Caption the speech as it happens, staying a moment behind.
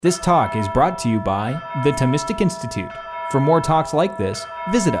This talk is brought to you by the Thomistic Institute. For more talks like this,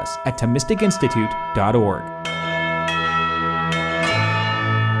 visit us at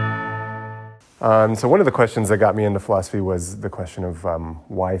ThomisticInstitute.org. So one of the questions that got me into philosophy was the question of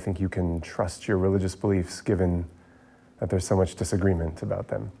why I think you can trust your religious beliefs given that there's so much disagreement about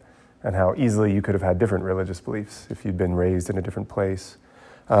them, and how easily you could have had different religious beliefs if you'd been raised in a different place,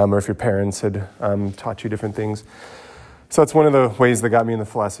 or if your parents had taught you different things. So that's one of the ways that got me into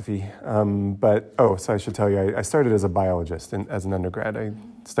philosophy. So I should tell you, I started as a biologist as an undergrad. I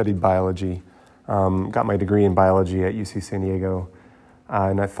studied biology, got my degree in biology at UC San Diego,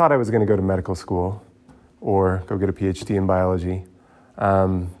 and I thought I was going to go to medical school or go get a PhD in biology.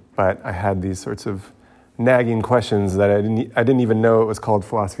 But I had these sorts of nagging questions that I didn't even know it was called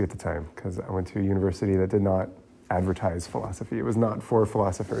philosophy at the time, because I went to a university that did not advertise philosophy. It was not for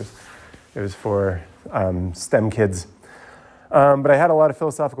philosophers. It was for STEM kids. But I had a lot of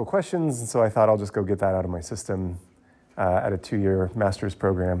philosophical questions, and so I thought I'll just go get that out of my system at a 2-year master's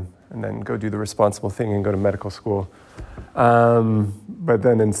program, and then go do the responsible thing and go to medical school. But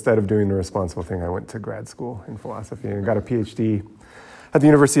then instead of doing the responsible thing, I went to grad school in philosophy and got a PhD at the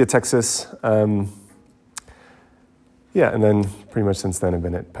University of Texas. And then pretty much since then I've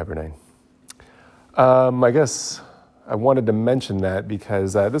been at Pepperdine. I guess I wanted to mention that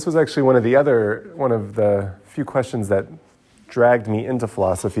because this was actually one of the few questions that dragged me into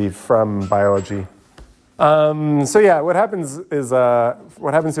philosophy from biology. What happens to a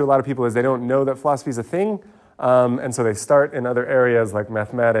lot of people is they don't know that philosophy is a thing, and so they start in other areas like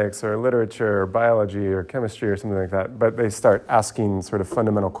mathematics or literature or biology or chemistry or something like that, but they start asking sort of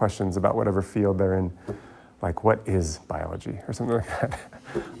fundamental questions about whatever field they're in, like what is biology or something like that,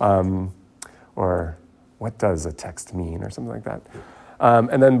 or what does a text mean or something like that.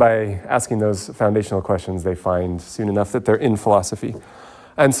 And then by asking those foundational questions, they find soon enough that they're in philosophy.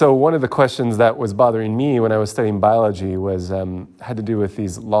 And so one of the questions that was bothering me when I was studying biology had to do with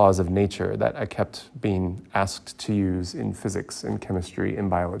these laws of nature that I kept being asked to use in physics and chemistry and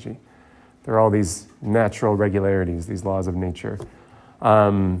biology. There are all these natural regularities, these laws of nature,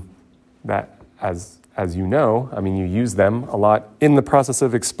 that, as you know, you use them a lot in the process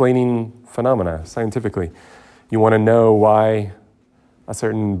of explaining phenomena scientifically. You want to know why a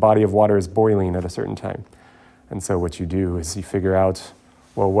certain body of water is boiling at a certain time. And so what you do is you figure out,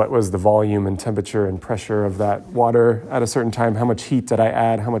 well, what was the volume and temperature and pressure of that water at a certain time? How much heat did I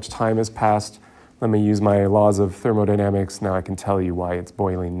add? How much time has passed? Let me use my laws of thermodynamics. Now I can tell you why it's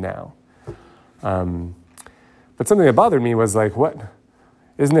boiling now. But something that bothered me was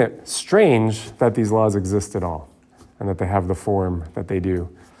isn't it strange that these laws exist at all and that they have the form that they do?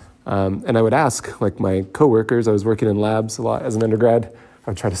 And I would ask, my coworkers, I was working in labs a lot as an undergrad, I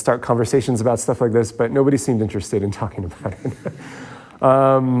would try to start conversations about stuff like this, but nobody seemed interested in talking about it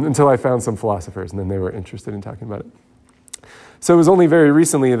until I found some philosophers, and then they were interested in talking about it. So it was only very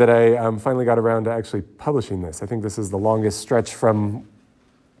recently that I finally got around to actually publishing this. I think this is the longest stretch from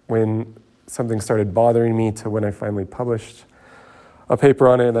when something started bothering me to when I finally published a paper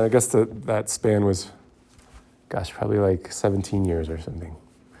on it, and I guess that span was, probably 17 years or something.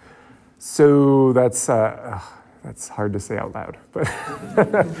 So that's hard to say out loud, but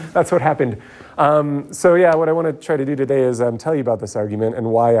that's what happened. What I want to try to do today is tell you about this argument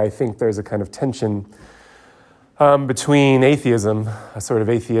and why I think there's a kind of tension between atheism, a sort of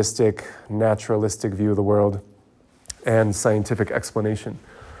atheistic, naturalistic view of the world, and scientific explanation.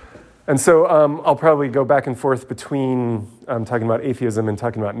 And so I'll probably go back and forth between talking about atheism and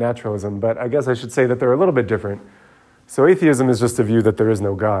talking about naturalism, but I guess I should say that they're a little bit different. So atheism is just a view that there is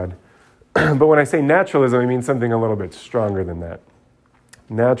no God. But when I say naturalism, I mean something a little bit stronger than that.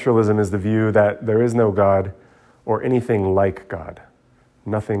 Naturalism is the view that there is no God or anything like God,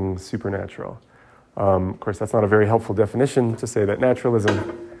 nothing supernatural. Of course, that's not a very helpful definition to say that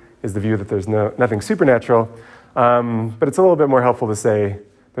naturalism is the view that there's nothing supernatural, but it's a little bit more helpful to say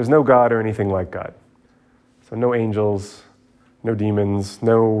there's no God or anything like God. So no angels, no demons,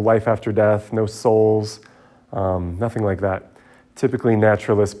 no life after death, no souls, nothing like that. Typically,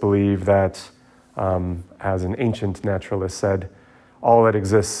 naturalists believe that, as an ancient naturalist said, all that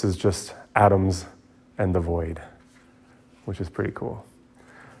exists is just atoms and the void, which is pretty cool.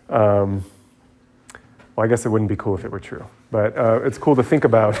 I guess it wouldn't be cool if it were true, but it's cool to think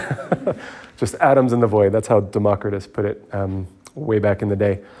about just atoms and the void. That's how Democritus put it way back in the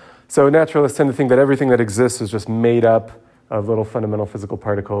day. So naturalists tend to think that everything that exists is just made up of little fundamental physical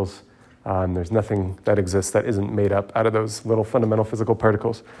particles. There's nothing that exists that isn't made up out of those little fundamental physical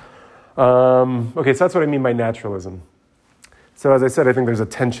particles. So that's what I mean by naturalism. So as I said, I think there's a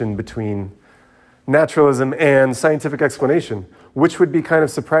tension between naturalism and scientific explanation, which would be kind of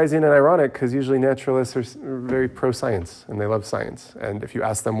surprising and ironic because usually naturalists are very pro-science and they love science. And if you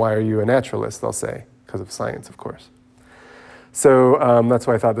ask them, why are you a naturalist, they'll say, because of science, of course. So that's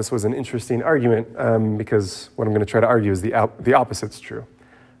why I thought this was an interesting argument, because what I'm going to try to argue is the opposite's true.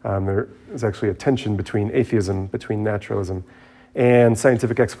 There is actually a tension between atheism, between naturalism, and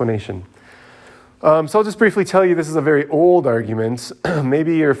scientific explanation. So I'll just briefly tell you this is a very old argument.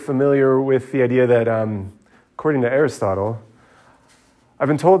 Maybe you're familiar with the idea that, according to Aristotle, I've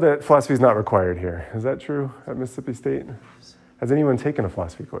been told that philosophy is not required here. Is that true at Mississippi State? Has anyone taken a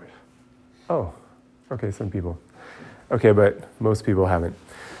philosophy course? Oh, okay, some people. Okay, but most people haven't.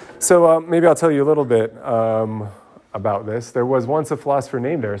 So maybe I'll tell you a little bit about this. There was once a philosopher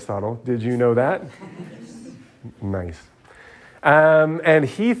named Aristotle. Did you know that? Nice. And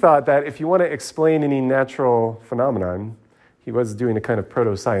he thought that if you want to explain any natural phenomenon, he was doing a kind of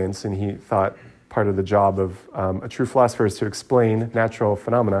proto-science, and he thought part of the job of a true philosopher is to explain natural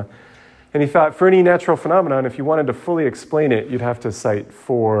phenomena. And he thought for any natural phenomenon, if you wanted to fully explain it, you'd have to cite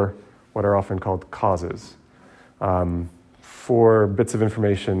 4 what are often called causes. 4 bits of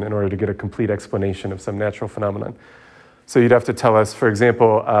information in order to get a complete explanation of some natural phenomenon. So you'd have to tell us, for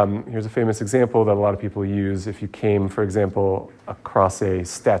example, here's a famous example that a lot of people use. If you came, for example, across a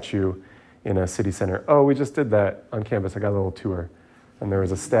statue in a city center. Oh, we just did that on campus. I got a little tour. And there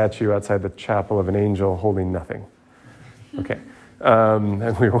was a statue outside the chapel of an angel holding nothing. Okay.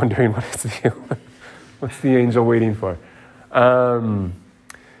 And we were wondering, what's the angel waiting for?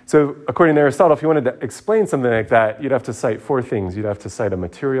 So according to Aristotle, if you wanted to explain something like that, you'd have to cite 4 things. You'd have to cite a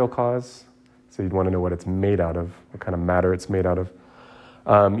material cause. So you'd want to know what it's made out of, what kind of matter it's made out of.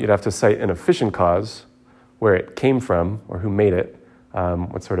 You'd have to cite an efficient cause, where it came from, or who made it,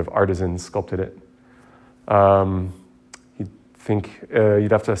 what sort of artisan sculpted it.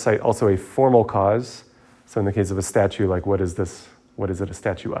 You'd have to cite also a formal cause. So in the case of a statue, like what is this? What is it a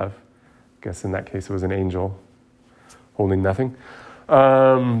statue of? I guess in that case it was an angel holding nothing.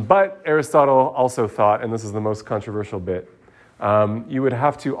 But Aristotle also thought, and this is the most controversial bit, you would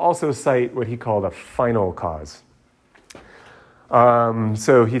have to also cite what he called a final cause.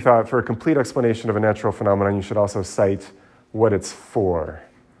 So he thought for a complete explanation of a natural phenomenon, you should also cite what it's for,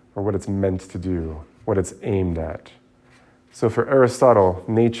 or what it's meant to do, what it's aimed at. So for Aristotle,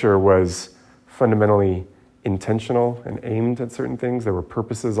 nature was fundamentally intentional and aimed at certain things. There were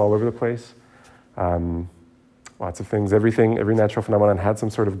purposes all over the place. Lots of things, every natural phenomenon had some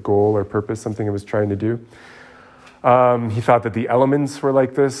sort of goal or purpose, something it was trying to do. He thought that the elements were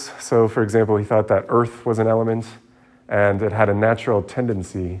like this. So, for example, he thought that Earth was an element, and it had a natural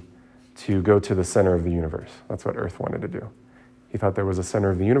tendency to go to the center of the universe. That's what Earth wanted to do. He thought there was a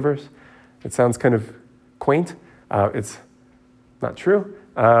center of the universe. It sounds kind of quaint. It's not true,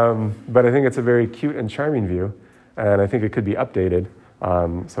 but I think it's a very cute and charming view, and I think it could be updated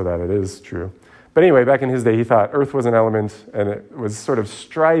so that it is true. But anyway, back in his day, he thought Earth was an element, and it was sort of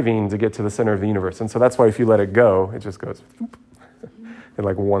striving to get to the center of the universe. And so that's why if you let it go, it just goes, it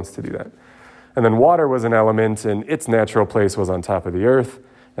like wants to do that. And then water was an element, and its natural place was on top of the earth.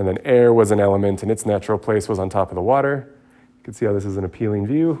 And then air was an element, and its natural place was on top of the water. You can see how this is an appealing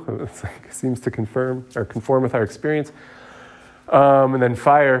view. It seems to conform with our experience. And then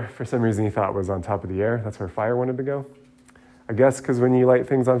fire, for some reason, he thought was on top of the air. That's where fire wanted to go. I guess because when you light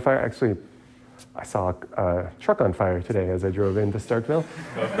things on fire, actually, I saw a truck on fire today as I drove into Starkville.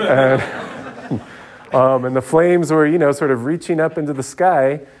 And the flames were, sort of reaching up into the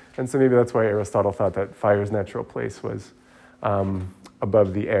sky. And so maybe that's why Aristotle thought that fire's natural place was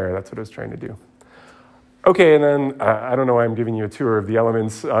above the air. That's what it was trying to do. Okay, and then I don't know why I'm giving you a tour of the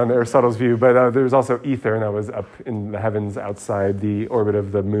elements on Aristotle's view, but there's also ether, and that was up in the heavens outside the orbit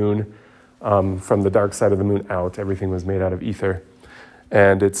of the moon. From the dark side of the moon out, everything was made out of ether.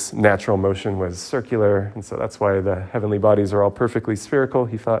 And its natural motion was circular, and so that's why the heavenly bodies are all perfectly spherical,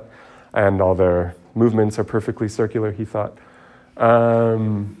 he thought, and all their movements are perfectly circular, he thought.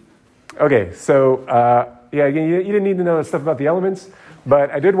 Okay, so again, you didn't need to know stuff about the elements,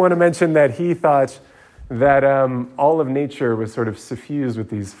 but I did want to mention that he thought that all of nature was sort of suffused with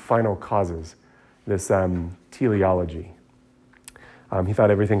these final causes, this teleology. He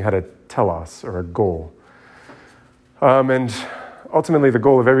thought everything had a telos, or a goal. And ultimately, the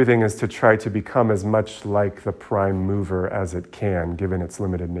goal of everything is to try to become as much like the prime mover as it can, given its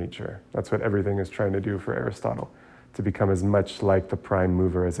limited nature. That's what everything is trying to do for Aristotle, to become as much like the prime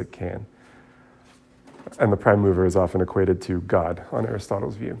mover as it can. And the prime mover is often equated to God on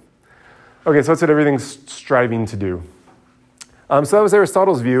Aristotle's view. Okay, so that's what everything's striving to do. So that was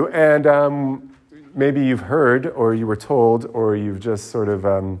Aristotle's view, and maybe you've heard, or you were told, or you've just sort of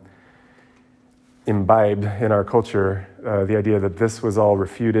imbibed in our culture the idea that this was all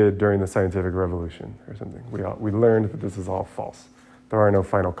refuted during the scientific revolution or something. We learned that this is all false. There are no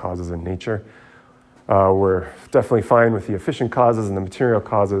final causes in nature. We're definitely fine with the efficient causes and the material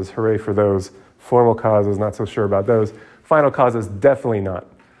causes. Hooray for those. Formal causes, not so sure about those. Final causes, definitely not.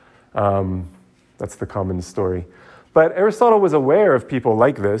 That's the common story. But Aristotle was aware of people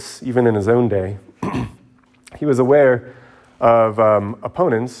like this, even in his own day. He was aware of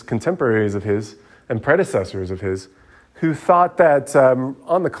opponents, contemporaries of his, and predecessors of his, who thought that,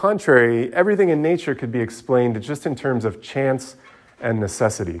 on the contrary, everything in nature could be explained just in terms of chance and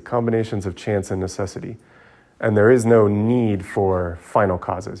necessity, combinations of chance and necessity. And there is no need for final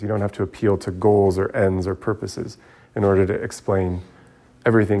causes. You don't have to appeal to goals or ends or purposes in order to explain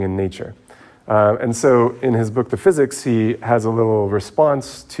everything in nature. And so in his book, The Physics, he has a little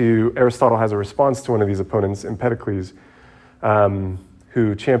response to, Aristotle has a response to one of these opponents, Empedocles,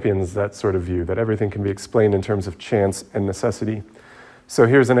 who champions that sort of view, that everything can be explained in terms of chance and necessity. So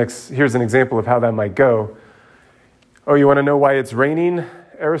here's an example of how that might go. Oh, you want to know why it's raining,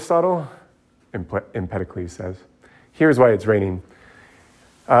 Aristotle? Empedocles says. Here's why it's raining.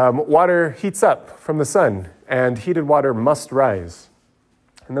 Water heats up from the sun, and heated water must rise.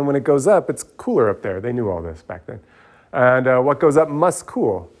 And then when it goes up, it's cooler up there. They knew all this back then. And what goes up must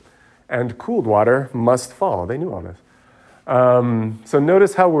cool, and cooled water must fall. They knew all this. So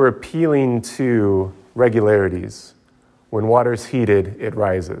notice how we're appealing to regularities. When water's heated, it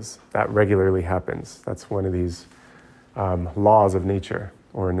rises. That regularly happens. That's one of these laws of nature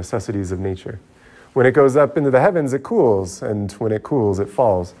or necessities of nature. When it goes up into the heavens, it cools, and when it cools, it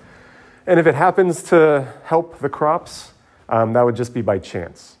falls. And if it happens to help the crops, that would just be by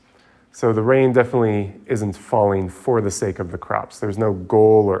chance. So the rain definitely isn't falling for the sake of the crops. There's no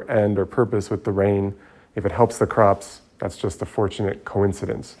goal or end or purpose with the rain. If it helps the crops, that's just a fortunate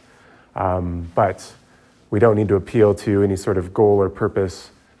coincidence. But we don't need to appeal to any sort of goal or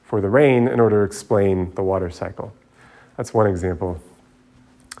purpose for the rain in order to explain the water cycle. That's one example.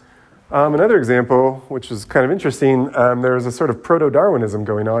 Another example, which is kind of interesting, there was a sort of proto-Darwinism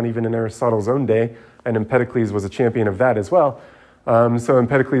going on even in Aristotle's own day, and Empedocles was a champion of that as well. So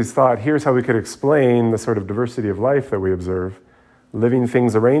Empedocles thought, here's how we could explain the sort of diversity of life that we observe. Living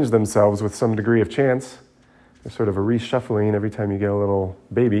things arrange themselves with some degree of chance. There's sort of a reshuffling every time you get a little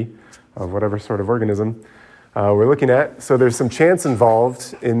baby of whatever sort of organism we're looking at. So there's some chance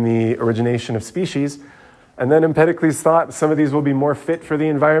involved in the origination of species. And then Empedocles thought some of these will be more fit for the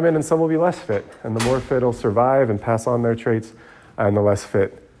environment and some will be less fit. And the more fit will survive and pass on their traits, and the less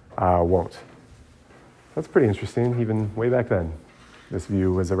fit won't. That's pretty interesting, even way back then. This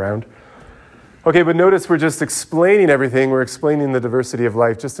view was around. Okay, but notice we're just explaining everything. We're explaining the diversity of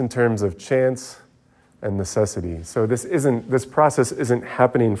life just in terms of chance and necessity. So this process isn't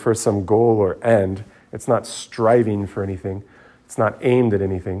happening for some goal or end. It's not striving for anything. It's not aimed at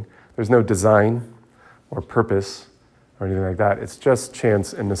anything. There's no design or purpose or anything like that. It's just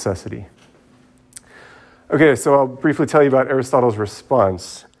chance and necessity. Okay, so I'll briefly tell you about Aristotle's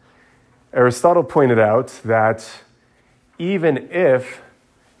response. Aristotle pointed out that even if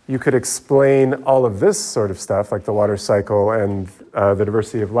you could explain all of this sort of stuff, like the water cycle and the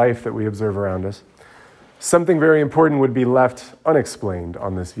diversity of life that we observe around us, something very important would be left unexplained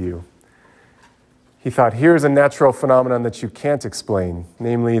on this view. He thought, here's a natural phenomenon that you can't explain,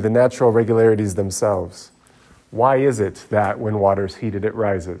 namely the natural regularities themselves. Why is it that when water's heated, it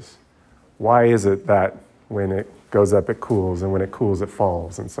rises? Why is it that when it goes up, it cools, and when it cools, it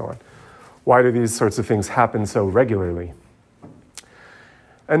falls, and so on? Why do these sorts of things happen so regularly?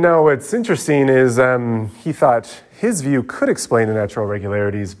 And now what's interesting is he thought his view could explain the natural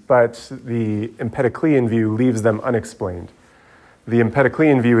regularities, but the Empedoclean view leaves them unexplained. The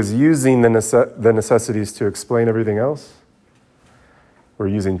Empedoclean view is using the necessities to explain everything else. We're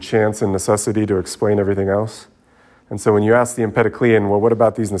using chance and necessity to explain everything else. And so when you ask the Empedoclean, well, what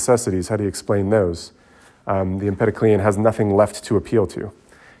about these necessities? How do you explain those? The Empedoclean has nothing left to appeal to.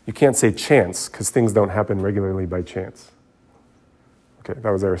 You can't say chance, because things don't happen regularly by chance. Okay,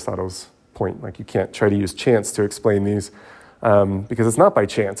 that was Aristotle's point. Like, you can't try to use chance to explain these, because it's not by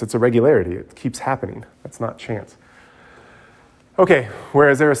chance. It's a regularity. It keeps happening. That's not chance. Okay,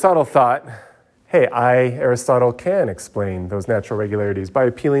 whereas Aristotle thought, hey, Aristotle, can explain those natural regularities by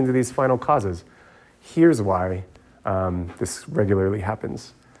appealing to these final causes. Here's why this regularly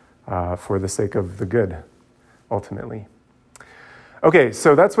happens, for the sake of the good, ultimately. Okay,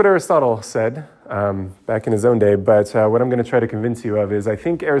 so that's what Aristotle said back in his own day, but what I'm going to try to convince you of is I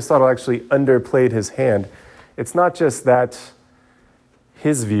think Aristotle actually underplayed his hand. It's not just that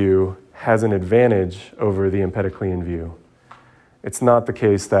his view has an advantage over the Empedoclean view. It's not the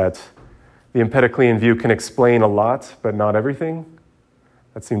case that the Empedoclean view can explain a lot, but not everything.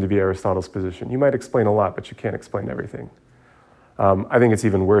 That seemed to be Aristotle's position. You might explain a lot, but you can't explain everything. I think it's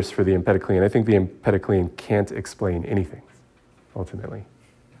even worse for the Empedoclean. I think the Empedoclean can't explain anything, ultimately.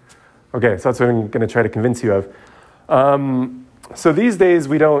 Okay, so that's what I'm going to try to convince you of. So these days,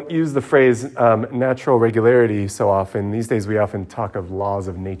 we don't use the phrase natural regularity so often. These days, we often talk of laws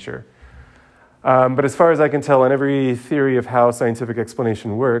of nature. But as far as I can tell, in every theory of how scientific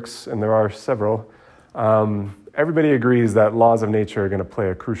explanation works, and there are several, everybody agrees that laws of nature are going to play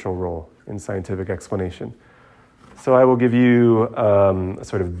a crucial role in scientific explanation. So I will give you a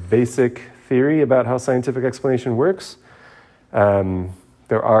sort of basic theory about how scientific explanation works.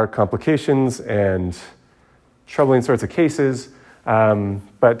 There are complications and troubling sorts of cases,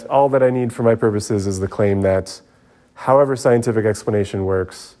 but all that I need for my purposes is the claim that however scientific explanation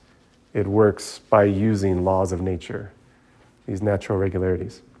works, it works by using laws of nature, these natural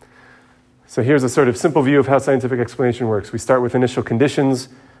regularities. So here's a sort of simple view of how scientific explanation works. We start with initial conditions,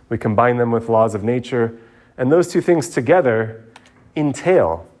 we combine them with laws of nature, and those two things together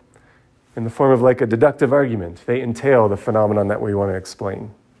entail, in the form of like a deductive argument, they entail the phenomenon that we want to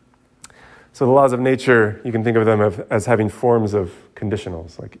explain. So the laws of nature, you can think of them as having forms of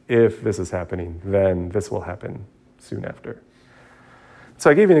conditionals, like if this is happening, then this will happen soon after. So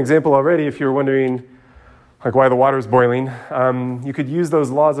I gave you an example already. If you were wondering like why the water is boiling, you could use those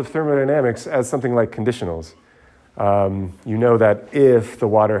laws of thermodynamics as something like conditionals. You know that if the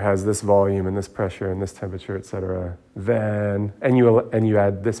water has this volume and this pressure and this temperature, et cetera, then, and you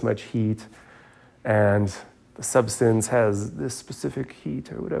add this much heat, and the substance has this specific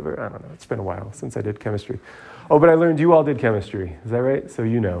heat or whatever. I don't know. It's been a while since I did chemistry. Oh, but I learned you all did chemistry. Is that right? So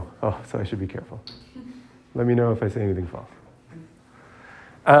you know. Oh, so I should be careful. Let me know if I say anything false.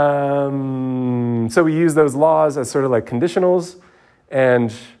 So we use those laws as sort of like conditionals,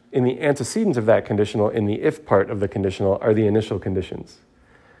 and in the antecedent of that conditional, in the if part of the conditional, are the initial conditions.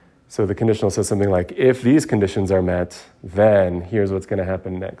 So the conditional says something like, if these conditions are met, then here's what's going to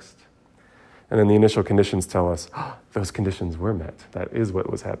happen next. And then the initial conditions tell us, oh, those conditions were met. That is what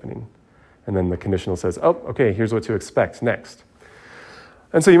was happening. And then the conditional says, oh, okay, here's what to expect next.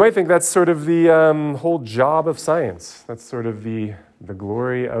 And so you might think that's sort of the whole job of science. That's sort of the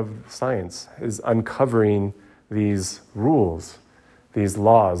glory of science, is uncovering these rules, these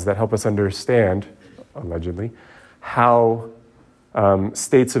laws that help us understand, allegedly, how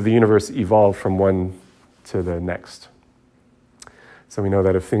states of the universe evolve from one to the next. So we know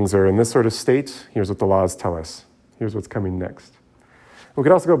that if things are in this sort of state, here's what the laws tell us. Here's what's coming next. We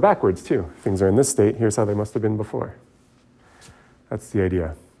could also go backwards, too. If things are in this state, here's how they must have been before. That's the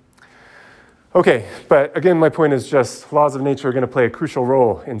idea. Okay, but again, my point is just laws of nature are going to play a crucial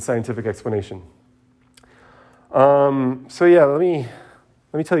role in scientific explanation. So yeah, let me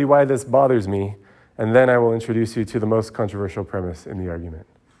tell you why this bothers me, and then I will introduce you to the most controversial premise in the argument.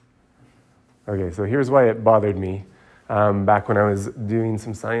 Okay, so here's why it bothered me back when I was doing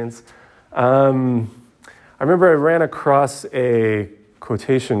some science. I remember I ran across a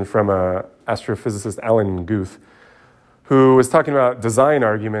quotation from an astrophysicist, Alan Guth, who was talking about design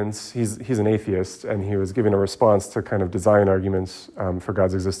arguments. He's an atheist, and he was giving a response to kind of design arguments for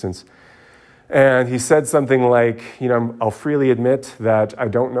God's existence. And he said something like, I'll freely admit that I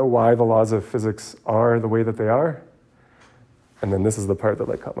don't know why the laws of physics are the way that they are. And then this is the part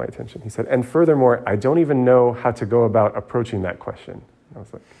that caught my attention. He said, and furthermore, I don't even know how to go about approaching that question. And I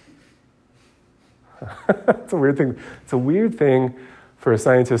was like, it's a weird thing. It's a weird thing for a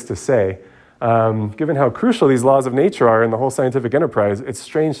scientist to say. Given how crucial these laws of nature are in the whole scientific enterprise, it's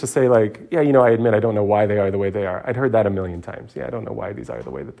strange to say I admit I don't know why they are the way they are. I'd heard that a million times. Yeah, I don't know why these are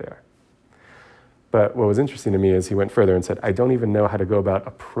the way that they are. But what was interesting to me is he went further and said, I don't even know how to go about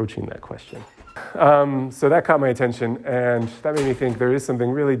approaching that question. So that caught my attention, and that made me think there is something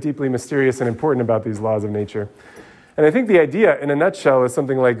really deeply mysterious and important about these laws of nature. And I think the idea, in a nutshell, is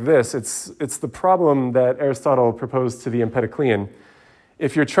something like this. It's the problem that Aristotle proposed to the Empedoclean.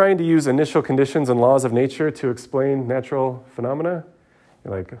 If you're trying to use initial conditions and laws of nature to explain natural phenomena,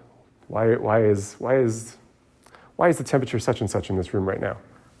 you're like, why is the temperature such and such in this room right now?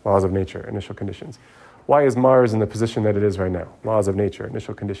 Laws of nature, initial conditions. Why is Mars in the position that it is right now? Laws of nature,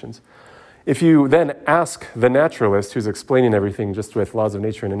 initial conditions. If you then ask the naturalist who's explaining everything just with laws of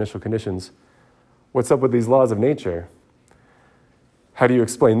nature and initial conditions, what's up with these laws of nature? How do you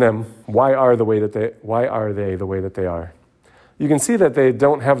explain them? Why are they the way that they are? You can see that they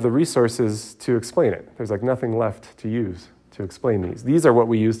don't have the resources to explain it. There's nothing left to use to explain these. These are what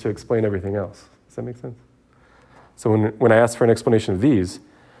we use to explain everything else. Does that make sense? So when I ask for an explanation of these,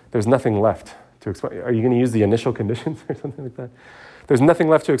 there's nothing left to explain. Are you going to use the initial conditions or something like that? There's nothing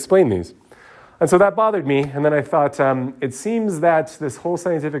left to explain these. And so that bothered me. And then I thought, it seems that this whole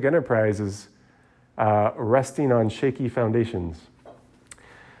scientific enterprise is resting on shaky foundations.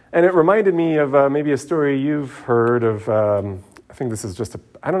 And it reminded me of maybe a story you've heard of. I think this is just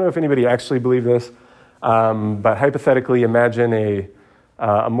I don't know if anybody actually believed this, but hypothetically imagine an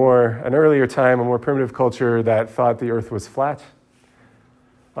earlier time, a more primitive culture that thought the earth was flat.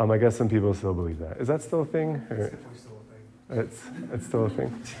 I guess some people still believe that. Is that still a thing? It's still a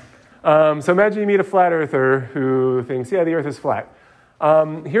thing. So imagine you meet a flat earther who thinks, yeah, the earth is flat.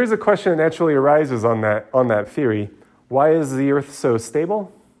 Here's a question that naturally arises on that theory. Why is the earth so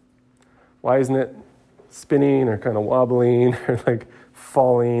stable? Why isn't it spinning or kind of wobbling or like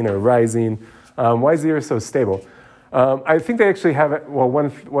falling or rising? Why is the earth so stable? I think they actually have it. Well,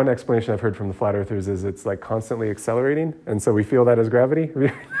 one explanation I've heard from the flat earthers is it's like constantly accelerating, and so we feel that as gravity.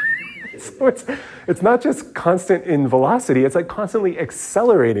 So it's not just constant in velocity, it's like constantly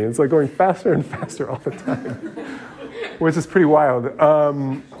accelerating. It's like going faster and faster all the time, which is pretty wild.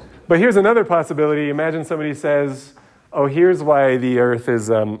 But here's another possibility. Imagine somebody says, oh, here's why the earth is,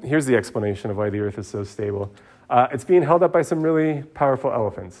 here's the explanation of why the earth is so stable. It's being held up by some really powerful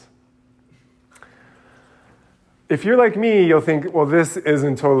elephants. If you're like me, you'll think, well, this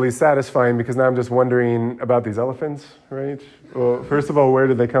isn't totally satisfying because now I'm just wondering about these elephants, right? Well, first of all, where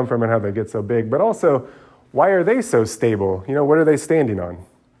did they come from and how they get so big? But also, why are they so stable? What are they standing on?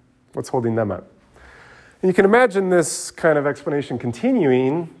 What's holding them up? And you can imagine this kind of explanation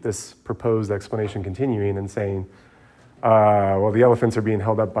continuing, this proposed explanation continuing and saying, well, the elephants are being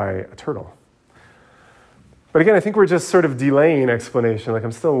held up by a turtle. But again, I think we're just sort of delaying explanation. Like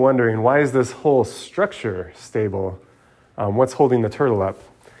I'm still wondering, why is this whole structure stable? What's holding the turtle up?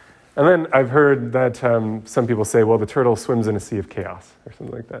 And then I've heard that some people say, well, the turtle swims in a sea of chaos or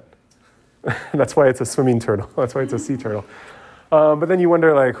something like that. That's why it's a swimming turtle. That's why it's a sea turtle. But then you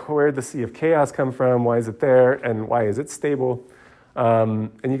wonder, like, where did the sea of chaos come from? Why is it there? And why is it stable?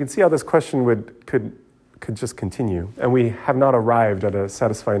 And you can see how this question could just continue. And we have not arrived at a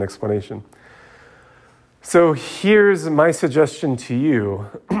satisfying explanation. So here's my suggestion to you.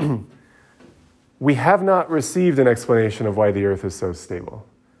 We have not received an explanation of why the earth is so stable.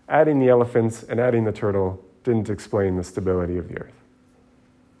 Adding the elephants and adding the turtle didn't explain the stability of the earth.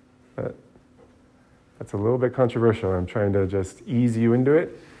 That's a little bit controversial. I'm trying to just ease you into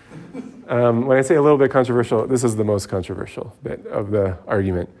it. When I say a little bit controversial, this is the most controversial bit of the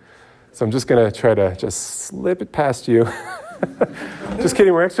argument. So I'm just going to try to just slip it past you. Just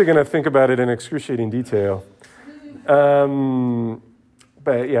kidding, we're actually going to think about it in excruciating detail.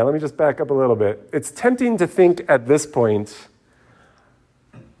 But yeah, let me just back up a little bit. It's tempting to think at this point,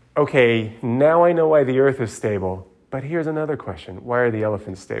 okay, now I know why the earth is stable, but here's another question. Why are the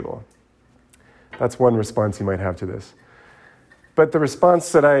elephants stable? That's one response you might have to this. But the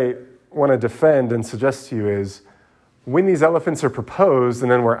response that I want to defend and suggest to you is, when these elephants are proposed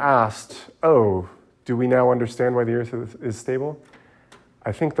and then we're asked, oh, do we now understand why the earth is stable?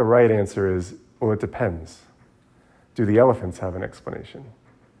 I think the right answer is, well, it depends. Do the elephants have an explanation?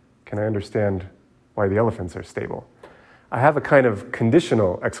 Can I understand why the elephants are stable? I have a kind of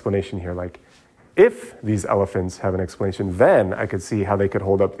conditional explanation here, like, if these elephants have an explanation, then I could see how they could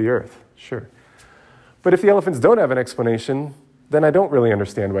hold up the earth, sure. But if the elephants don't have an explanation, then I don't really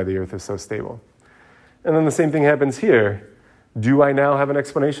understand why the earth is so stable. And then the same thing happens here. Do I now have an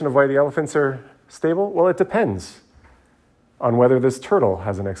explanation of why the elephants are stable? Well, it depends on whether this turtle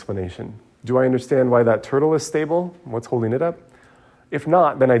has an explanation. Do I understand why that turtle is stable? What's holding it up? If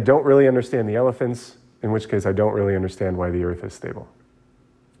not, then I don't really understand the elephants, in which case I don't really understand why the earth is stable.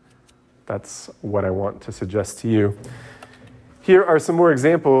 That's what I want to suggest to you. Here are some more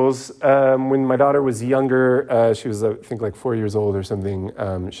examples. When my daughter was younger, she was, I think, like 4 years old or something,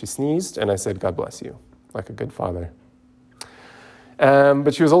 she sneezed, and I said, God bless you, like a good father.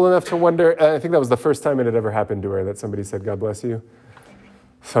 But she was old enough to wonder, I think that was the first time it had ever happened to her, that somebody said, God bless you.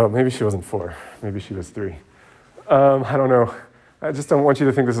 So maybe she wasn't 4, maybe she was 3. I don't know. I just don't want you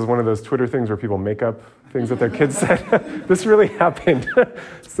to think this is one of those Twitter things where people make up things that their kids said. This really happened.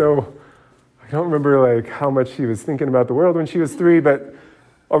 So I don't remember like how much she was thinking about the world when she was 3, but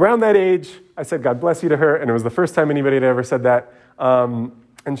around that age, I said, God bless you to her, and it was the first time anybody had ever said that.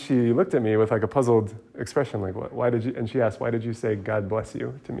 And she looked at me with like a puzzled expression, like, why did you, and she asked, why did you say God bless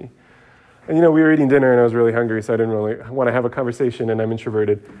you to me? And we were eating dinner and I was really hungry, so I didn't really want to have a conversation, and I'm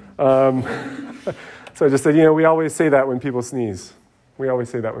introverted. So I just said, we always say that when people sneeze. We always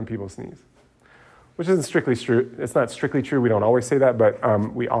say that when people sneeze. Which isn't strictly true. It's not strictly true. We don't always say that, but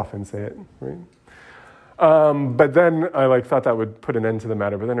we often say it, right? But then I thought that would put an end to the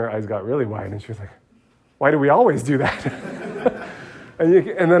matter, but then her eyes got really wide and she was like, why do we always do that?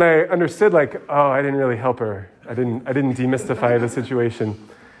 And then I understood, like, oh, I didn't really help her. I didn't demystify the situation.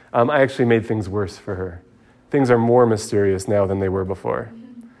 I actually made things worse for her. Things are more mysterious now than they were before.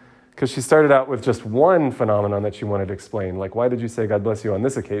 Because she started out with just one phenomenon that she wanted to explain, like, why did you say God bless you on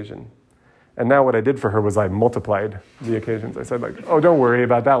this occasion? And now what I did for her was I multiplied the occasions. I said, like, oh, don't worry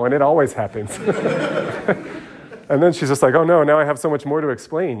about that one. It always happens. And then she's just like, oh, no, now I have so much more to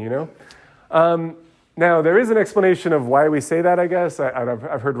explain, you know? Now, there is an explanation of why we say that, I guess.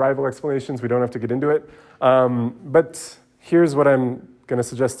 I've heard rival explanations. We don't have to get into it. But here's what I'm going to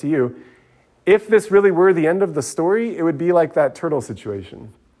suggest to you. If this really were the end of the story, it would be like that turtle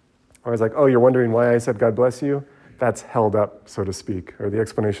situation. I was like, oh, you're wondering why I said God bless you? That's held up, so to speak. Or the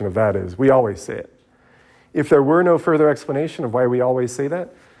explanation of that is, we always say it. If there were no further explanation of why we always say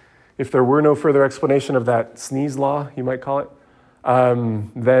that, if there were no further explanation of that sneeze law, you might call it,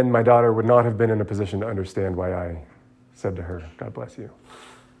 then my daughter would not have been in a position to understand why I said to her, God bless you.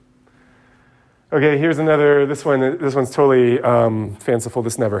 Okay, here's another, this one's totally fanciful.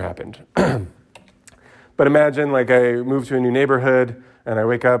 This never happened. But imagine, like, I move to a new neighborhood, and I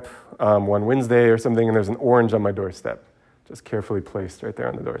wake up one Wednesday or something, and there's an orange on my doorstep, just carefully placed right there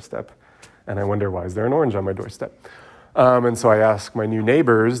on the doorstep. And I wonder, why is there an orange on my doorstep? And so I ask my new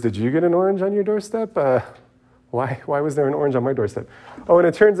neighbors, did you get an orange on your doorstep? Why was there an orange on my doorstep? Oh, and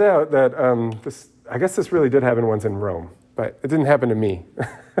it turns out that I guess this really did happen once in Rome, but it didn't happen to me.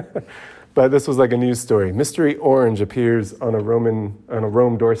 But this was like a news story. Mystery orange appears on a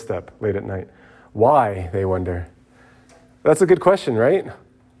Rome doorstep late at night. Why, they wonder? That's a good question, right?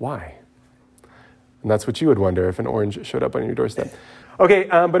 Why? And that's what you would wonder if an orange showed up on your doorstep. Okay,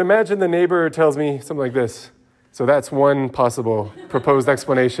 but imagine the neighbor tells me something like this. So that's one possible proposed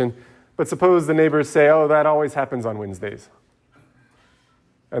explanation. But suppose the neighbors say, oh, that always happens on Wednesdays.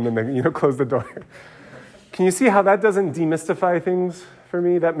 And then they, close the door. Can you see how that doesn't demystify things for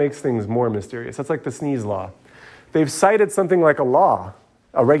me? That makes things more mysterious. That's like the sneeze law. They've cited something like a law,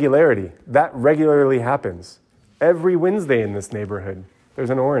 a regularity. That regularly happens. Every Wednesday in this neighborhood, there's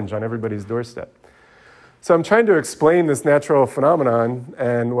an orange on everybody's doorstep. So I'm trying to explain this natural phenomenon,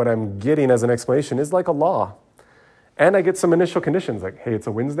 and what I'm getting as an explanation is like a law. And I get some initial conditions, like, hey, it's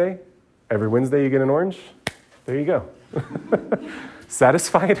a Wednesday. Every Wednesday you get an orange. There you go.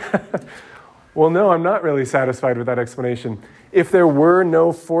 Satisfied? Well, no, I'm not really satisfied with that explanation. If there were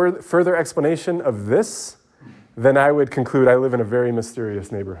no further explanation of this, then I would conclude I live in a very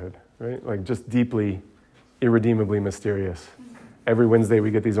mysterious neighborhood, right? Like just deeply, irredeemably mysterious. Every Wednesday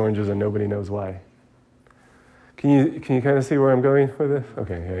we get these oranges and nobody knows why. Can you kind of see where I'm going with this?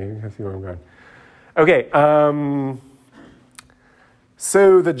 Okay, yeah, you can see where I'm going. Okay,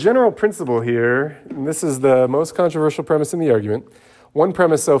 so the general principle here, and this is the most controversial premise in the argument. One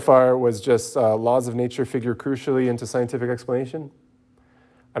premise so far was just laws of nature figure crucially into scientific explanation.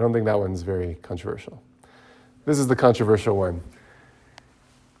 I don't think that one's very controversial. This is the controversial one.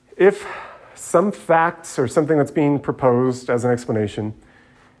 If some facts or something that's being proposed as an explanation,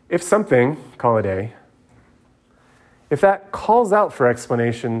 if something, call it A, if that calls out for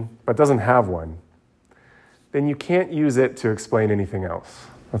explanation but doesn't have one, then you can't use it to explain anything else.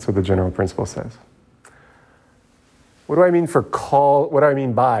 That's what the general principle says. What do I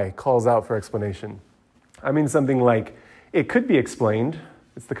mean by calls out for explanation? I mean something like, it could be explained.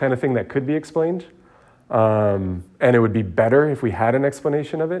 It's the kind of thing that could be explained. And it would be better if we had an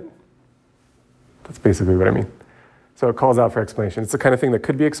explanation of it. That's basically what I mean. So it calls out for explanation. It's the kind of thing that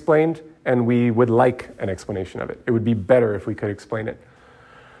could be explained, and we would like an explanation of it. It would be better if we could explain it.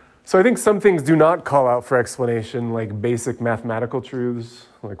 So I think some things do not call out for explanation, like basic mathematical truths,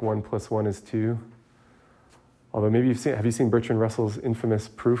 like 1 + 1 is 2. Although maybe have you seen Bertrand Russell's infamous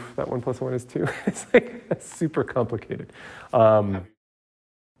proof that 1 + 1 is 2? It's like super complicated.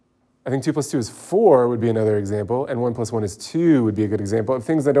 I think 2 + 2 is 4 would be another example, and 1 + 1 is 2 would be a good example of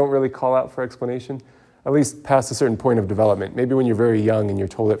things that don't really call out for explanation, at least past a certain point of development. Maybe when you're very young and you're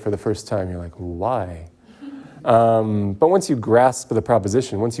told it for the first time, you're like, why? But once you grasp the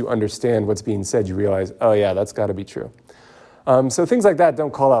proposition, once you understand what's being said, you realize, oh yeah, that's got to be true. So things like that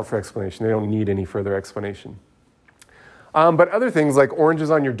don't call out for explanation. They don't need any further explanation. But other things like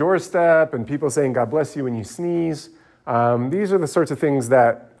oranges on your doorstep and people saying God bless you when you sneeze, these are the sorts of things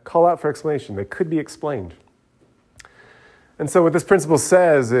that call out for explanation. They could be explained. And so what this principle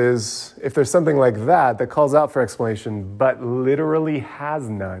says is, if there's something like that that calls out for explanation but literally has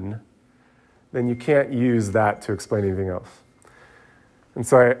none, then you can't use that to explain anything else. And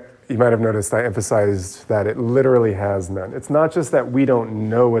so you might have noticed I emphasized that it literally has none. It's not just that we don't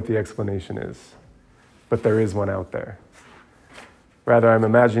know what the explanation is, but there is one out there. Rather, I'm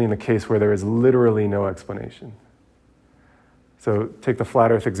imagining a case where there is literally no explanation. So take the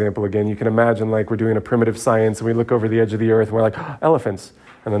flat earth example again. You can imagine like we're doing a primitive science and we look over the edge of the earth and we're like, oh, elephants.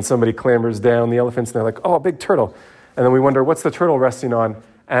 And then somebody clambers down the elephants and they're like, oh, a big turtle. And then we wonder, what's the turtle resting on?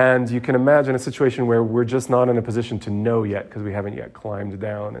 And you can imagine a situation where we're just not in a position to know yet because we haven't yet climbed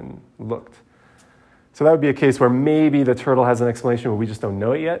down and looked. So that would be a case where maybe the turtle has an explanation, but we just don't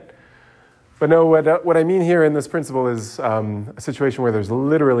know it yet. But no, what I mean here in this principle is a situation where there's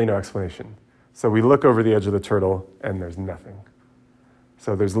literally no explanation. So we look over the edge of the turtle and there's nothing.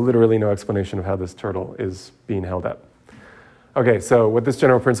 So there's literally no explanation of how this turtle is being held up. Okay, so what this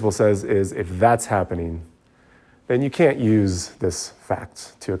general principle says is if that's happening, then you can't use this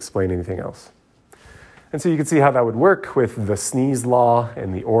fact to explain anything else. And so you can see how that would work with the sneeze law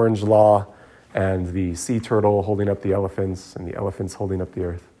and the orange law and the sea turtle holding up the elephants and the elephants holding up the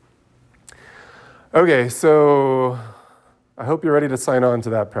earth. Okay, so I hope you're ready to sign on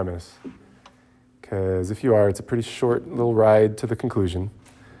to that premise. Because if you are, it's a pretty short little ride to the conclusion.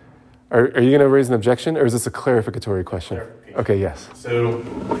 Are you going to raise an objection, or is this a clarificatory question? Okay, yes. So,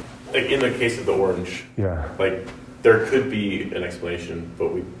 like in the case of the orange, like there could be an explanation,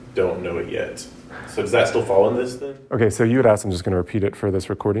 but we don't know it yet. So does that still fall in this then? Okay, so you had asked, I'm just going to repeat it for this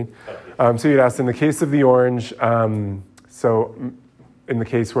recording. So you had asked, in the case of the orange, so in the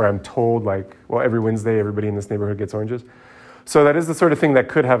case where I'm told, like, well, every Wednesday everybody in this neighborhood gets oranges. So that is the sort of thing that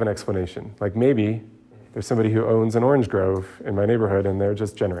could have an explanation. Like maybe there's somebody who owns an orange grove in my neighborhood and they're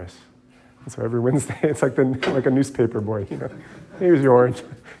just generous. And so every Wednesday it's like a newspaper boy, you know, here's your orange,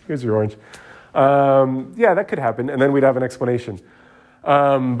 here's your orange. Yeah, that could happen, and then we'd have an explanation.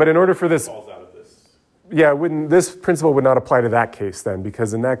 But in order for this, falls out of this. Yeah, this principle would not apply to that case then,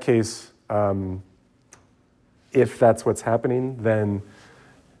 because in that case, if that's what's happening, then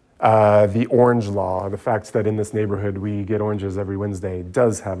the orange law, the fact that in this neighborhood we get oranges every Wednesday,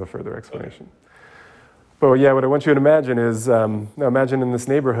 does have a further explanation. Okay. But yeah, what I want you to imagine is, now imagine in this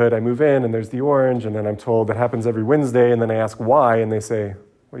neighborhood I move in and there's the orange, and then I'm told that happens every Wednesday, and then I ask why, and they say,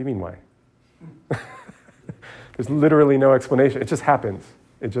 what do you mean why? There's literally no explanation. It just happens.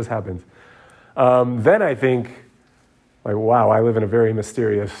 It just happens. Then I think, like, wow, I live in a very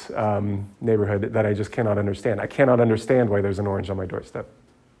mysterious neighborhood that I just cannot understand. I cannot understand why there's an orange on my doorstep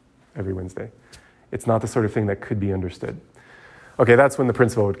every Wednesday. It's not the sort of thing that could be understood. Okay, that's when the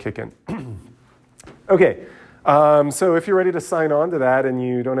principle would kick in. Okay, so if you're ready to sign on to that and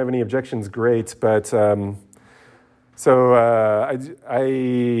you don't have any objections, great. But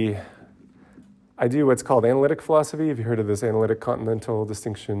I do what's called analytic philosophy. Have you heard of this analytic continental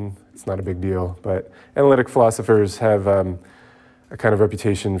distinction? It's not a big deal, but analytic philosophers have a kind of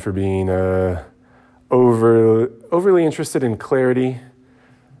reputation for being overly interested in clarity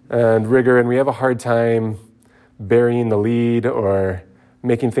and rigor, and we have a hard time burying the lead or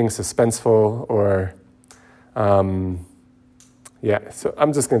making things suspenseful or, so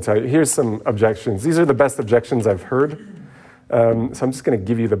I'm just going to tell you, here's some objections. These are the best objections I've heard. So I'm just going to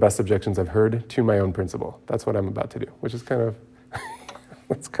give you the best objections I've heard to my own principle. That's what I'm about to do, which is kind of,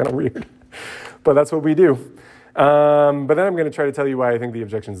 that's kind of weird. But that's what we do. But then I'm going to try to tell you why I think the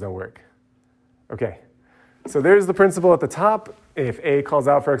objections don't work. Okay, so there's the principle at the top. If A calls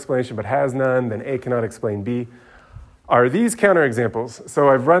out for explanation but has none, then A cannot explain B. Are these counterexamples? So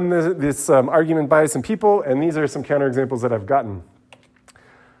I've run this argument by some people, and these are some counterexamples that I've gotten.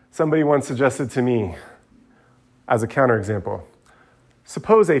 Somebody once suggested to me, as a counterexample,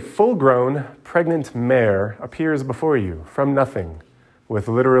 suppose a full-grown pregnant mare appears before you from nothing with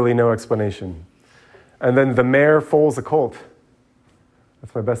literally no explanation. And then the mare foals a colt.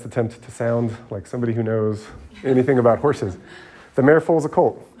 That's my best attempt to sound like somebody who knows anything about horses. The mare foals a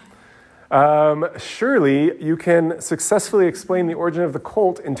colt. Surely you can successfully explain the origin of the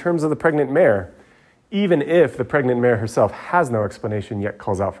colt in terms of the pregnant mare, even if the pregnant mare herself has no explanation yet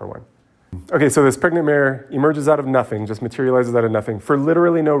calls out for one. Okay, so this pregnant mare emerges out of nothing, just materializes out of nothing for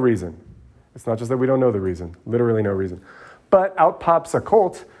literally no reason. It's not just that we don't know the reason, literally no reason. But out pops a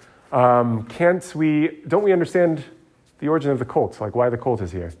colt. Don't we understand the origin of the colt, like why the colt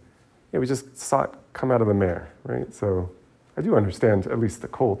is here? Yeah, we just saw it come out of the mare, right? So I do understand at least the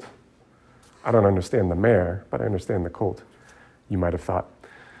colt. I don't understand the mare, but I understand the colt, you might have thought.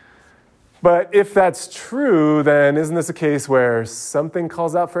 But if that's true, then isn't this a case where something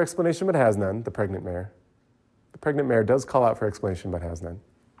calls out for explanation but has none, the pregnant mare? The pregnant mare does call out for explanation but has none.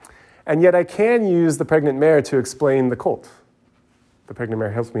 And yet I can use the pregnant mare to explain the colt. The pregnant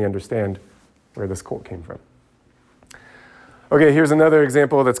mare helps me understand where this colt came from. Okay, here's another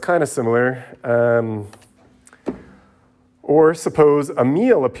example that's kind of similar. Or suppose a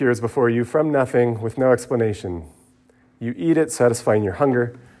meal appears before you from nothing with no explanation. You eat it, satisfying your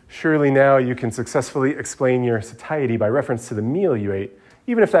hunger. surely now you can successfully explain your satiety by reference to the meal you ate,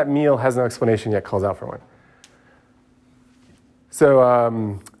 even if that meal has no explanation yet calls out for one. So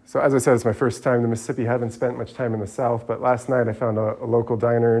as I said, it's my first time in Mississippi. I haven't spent much time in the South, but last night I found a local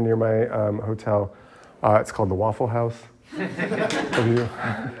diner near my hotel. It's called the Waffle House.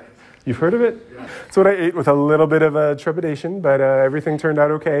 You've heard of it? Yeah. It's what I ate with a little bit of a trepidation, but everything turned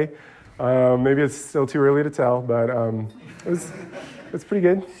out okay. Maybe it's still too early to tell, but it's pretty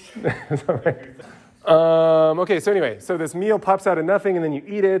good. It's all right. Okay, so anyway, so this meal pops out of nothing, and then you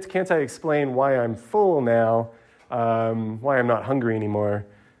eat it. Can't I explain why I'm full now, why I'm not hungry anymore,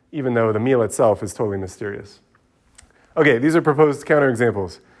 even though the meal itself is totally mysterious? Okay, these are proposed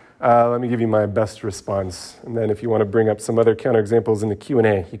counterexamples. Let me give you my best response, and then if you want to bring up some other counterexamples in the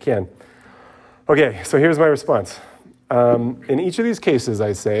Q&A, you can. Okay, so here's my response. In each of these cases,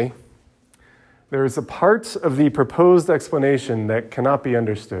 I say, there is a part of the proposed explanation that cannot be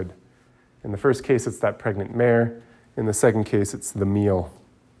understood. In the first case, it's that pregnant mare. In the second case, it's the meal.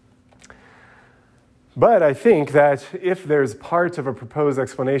 But I think that if there's part of a proposed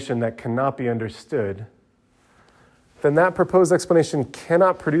explanation that cannot be understood, then that proposed explanation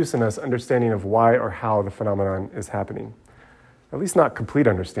cannot produce in us understanding of why or how the phenomenon is happening. At least not complete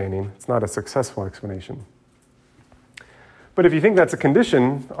understanding. It's not a successful explanation. But if you think that's a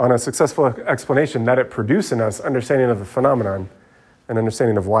condition on a successful explanation, that it produce in us understanding of the phenomenon and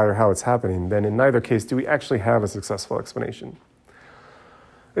understanding of why or how it's happening, then in neither case do we actually have a successful explanation.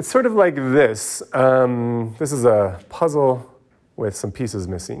 It's sort of like this. This is a puzzle with some pieces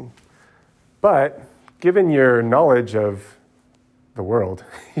missing. But given your knowledge of the world,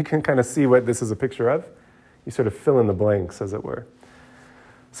 you can kind of see what this is a picture of. You sort of fill in the blanks, as it were.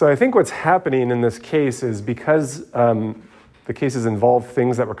 So I think what's happening in this case is because the cases involve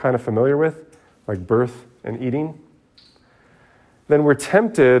things that we're kind of familiar with, like birth and eating, then we're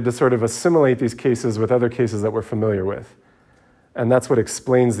tempted to sort of assimilate these cases with other cases that we're familiar with. And that's what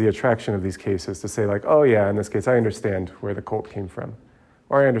explains the attraction of these cases, to say like, oh yeah, in this case, I understand where the colt came from,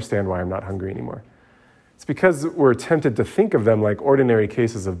 or I understand why I'm not hungry anymore. It's because we're tempted to think of them like ordinary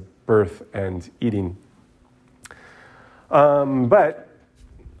cases of birth and eating. But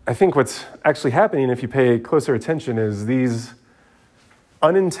I think what's actually happening, if you pay closer attention, is these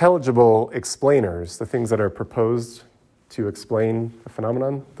unintelligible explainers, the things that are proposed to explain the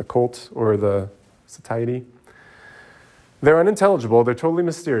phenomenon, the colt or the satiety, they're unintelligible, they're totally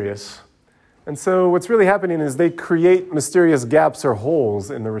mysterious. And so what's really happening is they create mysterious gaps or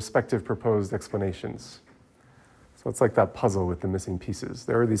holes in the respective proposed explanations. So it's like that puzzle with the missing pieces.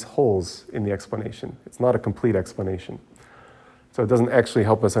 There are these holes in the explanation. It's not a complete explanation. So it doesn't actually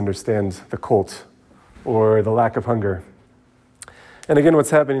help us understand the colt or the lack of hunger. And again, what's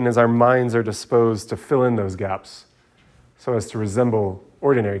happening is our minds are disposed to fill in those gaps so as to resemble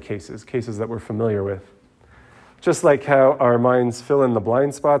ordinary cases, cases that we're familiar with. Just like how our minds fill in the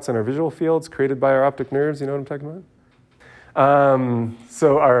blind spots in our visual fields created by our optic nerves, you know what I'm talking about?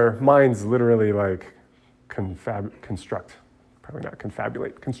 So our minds literally like construct, probably not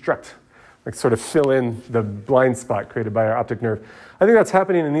confabulate, construct, like sort of fill in the blind spot created by our optic nerve. I think that's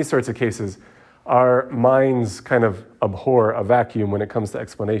happening in these sorts of cases. Our minds kind of abhor a vacuum when it comes to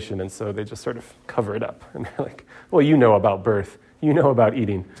explanation, and so they just sort of cover it up. And they're like, well, you know about birth, you know about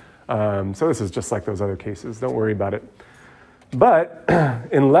eating. So this is just like those other cases. Don't worry about it. But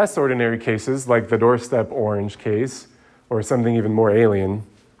in less ordinary cases, like the doorstep orange case, or something even more alien,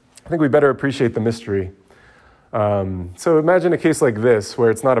 I think we better appreciate the mystery. So imagine a case like this,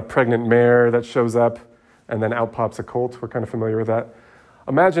 where it's not a pregnant mare that shows up and then out pops a colt. We're kind of familiar with that.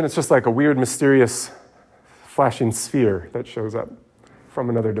 Imagine it's just like a weird, mysterious, flashing sphere that shows up from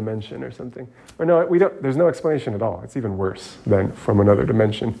another dimension or something. Or no, there's no explanation at all. It's even worse than from another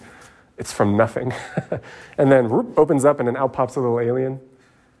dimension. It's from nothing. And then whoop, opens up and then out pops a little alien.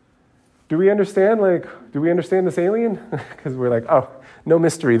 Do we understand this alien? Because we're like, oh, no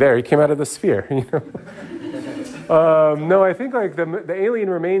mystery there. He came out of the sphere. You know? No, I think like the alien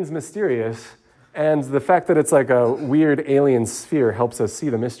remains mysterious, and the fact that it's like a weird alien sphere helps us see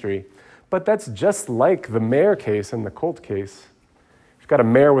the mystery. But that's just like the mare case and the colt case. You've got a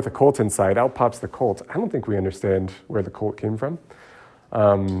mare with a colt inside, out pops the colt. I don't think we understand where the colt came from.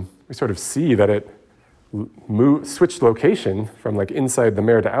 We sort of see that it switched location from like inside the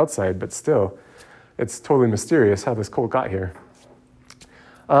mare to outside, but still, it's totally mysterious how this colt got here.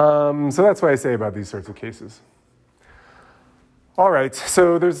 So that's what I say about these sorts of cases. All right,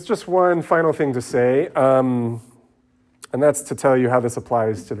 so there's just one final thing to say, and that's to tell you how this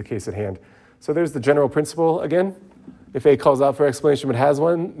applies to the case at hand. So there's the general principle again. If A calls out for explanation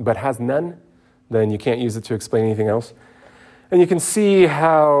but has none, then you can't use it to explain anything else. And you can see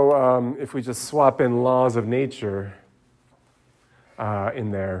how if we just swap in laws of nature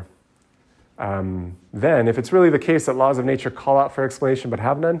in there, then if it's really the case that laws of nature call out for explanation but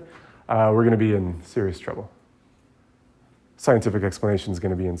have none, we're going to be in serious trouble. Scientific explanation is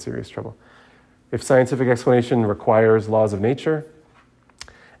going to be in serious trouble. If scientific explanation requires laws of nature,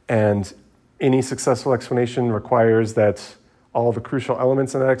 and any successful explanation requires that all the crucial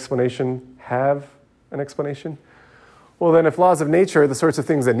elements in that explanation have an explanation, well then if laws of nature are the sorts of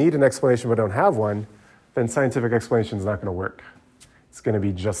things that need an explanation but don't have one, then scientific explanation is not going to work. It's going to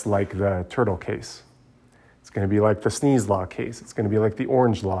be just like the turtle case. It's going to be like the sneeze law case. It's going to be like the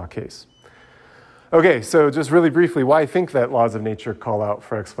orange law case. Okay, so just really briefly, why I think that laws of nature call out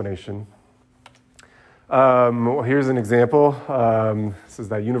for explanation. Well, here's an example. This is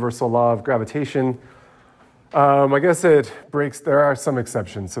that universal law of gravitation. I guess it breaks, there are some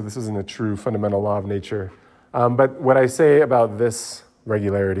exceptions, so this isn't a true fundamental law of nature. But what I say about this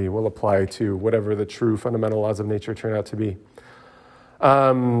regularity will apply to whatever the true fundamental laws of nature turn out to be.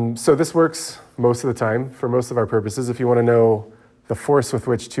 So this works most of the time for most of our purposes. If you want to know the force with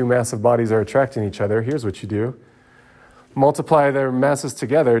which two massive bodies are attracting each other, here's what you do. Multiply their masses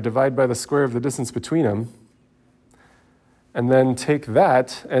together, divide by the square of the distance between them, and then take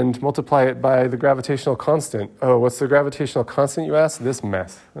that and multiply it by the gravitational constant. Oh, what's the gravitational constant, you ask? This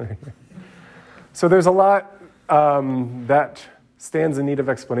mess. So there's a lot that stands in need of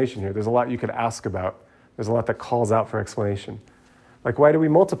explanation here. There's a lot you could ask about. There's a lot that calls out for explanation. Like, why do we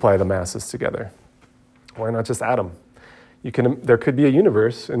multiply the masses together? Why not just add them? There could be a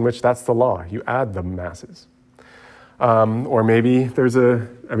universe in which that's the law. You add the masses. Or maybe it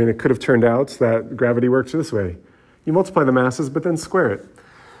could have turned out that gravity works this way. You multiply the masses, but then square it.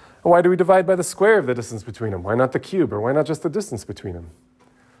 Why do we divide by the square of the distance between them? Why not the cube? Or why not just the distance between them?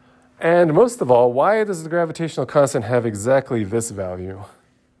 And most of all, why does the gravitational constant have exactly this value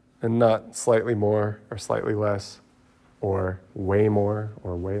and not slightly more or slightly less or way more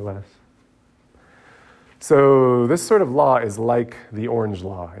or way less? So this sort of law is like the orange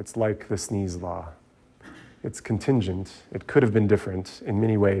law. It's like the sneeze law. It's contingent. It could have been different in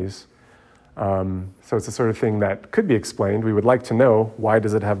many ways. So it's the sort of thing that could be explained. We would like to know, why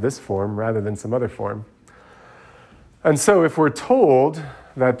does it have this form rather than some other form? And so if we're told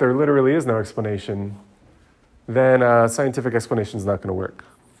that there literally is no explanation, then scientific explanation is not going to work.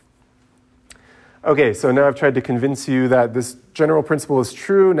 Okay, so now I've tried to convince you that this general principle is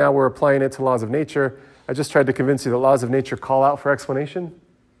true. Now we're applying it to laws of nature. I just tried to convince you that laws of nature call out for explanation.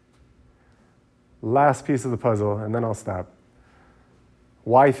 Last piece of the puzzle, and then I'll stop.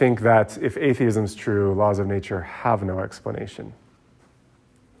 Why think that if atheism is true, laws of nature have no explanation?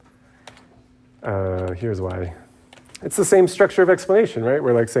 Here's why. It's the same structure of explanation, right?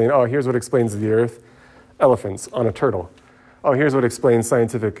 We're like saying, oh, here's what explains the earth, elephants on a turtle. Oh, here's what explains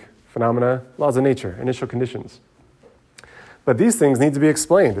scientific phenomena, laws of nature, initial conditions. But these things need to be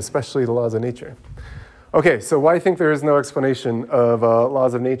explained, especially the laws of nature. Okay, so why think there is no explanation of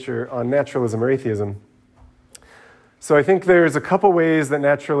laws of nature on naturalism or atheism? So I think there's a couple ways that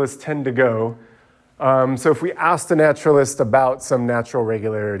naturalists tend to go. So if we asked a naturalist about some natural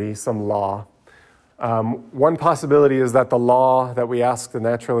regularity, some law, one possibility is that the law that we ask the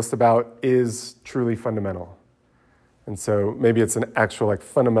naturalist about is truly fundamental. And so maybe it's an actual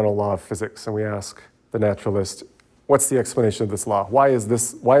fundamental law of physics, and we ask the naturalist, what's the explanation of this law? Why is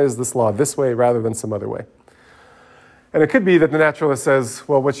this law this way rather than some other way? And it could be that the naturalist says,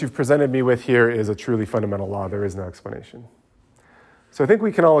 well, what you've presented me with here is a truly fundamental law. There is no explanation. So I think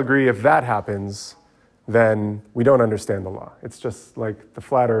we can all agree if that happens, then we don't understand the law. It's just like the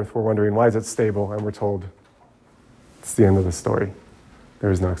flat earth. We're wondering, why is it stable? And we're told it's the end of the story.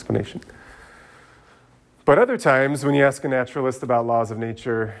 There is no explanation. But other times, when you ask a naturalist about laws of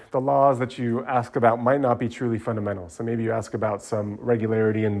nature, the laws that you ask about might not be truly fundamental. So maybe you ask about some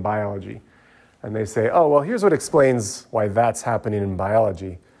regularity in biology. And they say, oh, well, here's what explains why that's happening in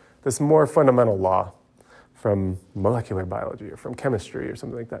biology. This more fundamental law from molecular biology or from chemistry or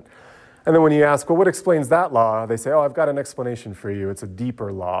something like that. And then when you ask, well, what explains that law? They say, oh, I've got an explanation for you. It's a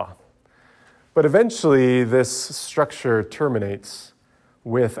deeper law. But eventually, this structure terminates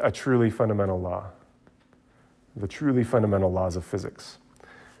with a truly fundamental law, the truly fundamental laws of physics.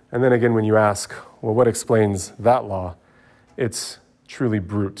 And then again, when you ask, well, what explains that law? It's truly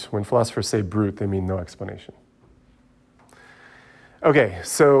brute. When philosophers say brute, they mean no explanation. Okay,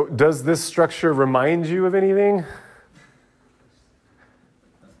 so does this structure remind you of anything?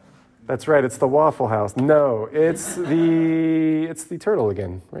 That's right, it's the Waffle House. No, it's the turtle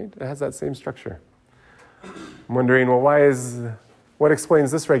again, right? It has that same structure. I'm wondering, well, what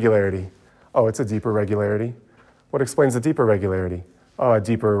explains this regularity? Oh, it's a deeper regularity. What explains a deeper regularity? Oh, a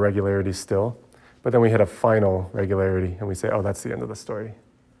deeper regularity still. But then we hit a final regularity and we say, oh, that's the end of the story.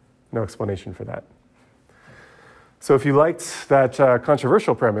 No explanation for that. So if you liked that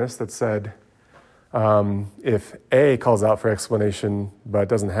controversial premise that said, if A calls out for explanation but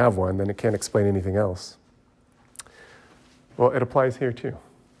doesn't have one, then it can't explain anything else. Well, it applies here too.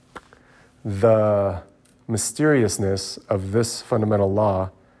 The mysteriousness of this fundamental law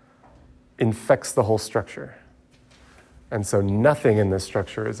infects the whole structure. And so nothing in this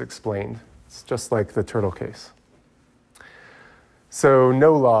structure is explained. It's just like the turtle case. So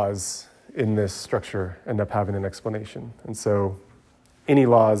no laws in this structure end up having an explanation. And so any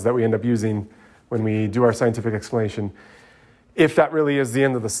laws that we end up using when we do our scientific explanation, if that really is the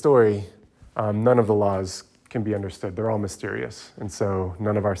end of the story, none of the laws can be understood. They're all mysterious. And so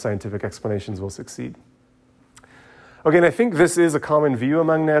none of our scientific explanations will succeed. Okay, and I think this is a common view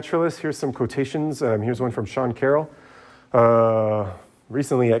among naturalists. Here's some quotations. Here's one from Sean Carroll,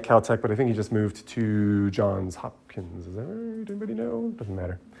 recently at Caltech, but I think he just moved to Johns Hopkins. Is that right? Anybody know? Doesn't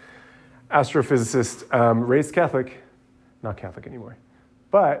matter. Astrophysicist, raised Catholic, not Catholic anymore,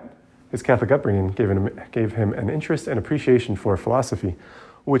 but his Catholic upbringing gave him an interest and appreciation for philosophy,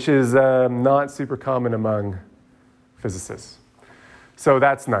 which is not super common among physicists. So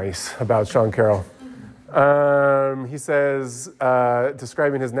that's nice about Sean Carroll. He says,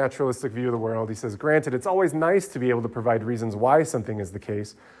 describing his naturalistic view of the world, he says, granted, it's always nice to be able to provide reasons why something is the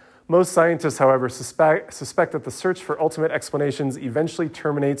case. Most scientists, however, suspect that the search for ultimate explanations eventually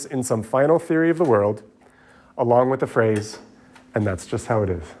terminates in some final theory of the world, along with the phrase, and that's just how it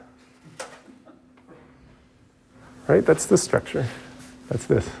is. Right? That's the structure. That's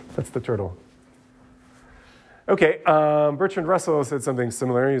this. That's the turtle. Okay, Bertrand Russell said something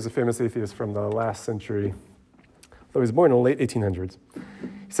similar. He was a famous atheist from the last century, though he was born in the late 1800s.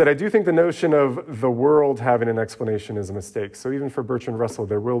 He said, I do think the notion of the world having an explanation is a mistake. So even for Bertrand Russell,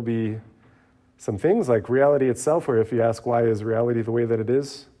 there will be some things like reality itself, where if you ask why is reality the way that it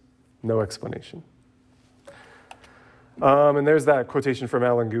is, no explanation. And there's that quotation from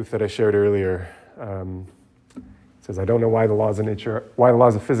Alan Guth that I shared earlier. It says, I don't know why the laws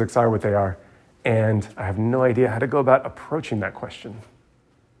of physics are what they are, and I have no idea how to go about approaching that question.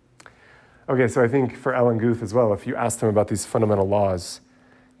 Okay, so I think for Alan Guth as well, if you asked him about these fundamental laws,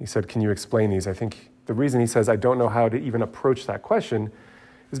 he said, can you explain these? I think the reason he says, I don't know how to even approach that question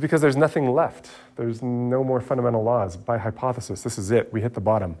is because there's nothing left. There's no more fundamental laws. By hypothesis, this is it. We hit the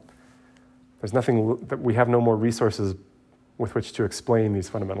bottom. There's nothing, that we have no more resources with which to explain these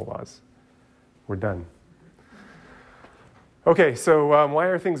fundamental laws. We're done. Okay, so why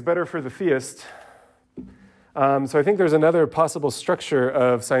are things better for the theist? So I think there's another possible structure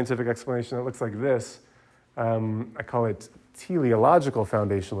of scientific explanation that looks like this. I call it teleological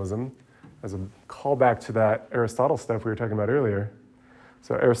foundationalism, as a callback to that Aristotle stuff we were talking about earlier.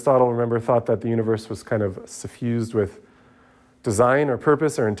 So Aristotle, remember, thought that the universe was kind of suffused with design or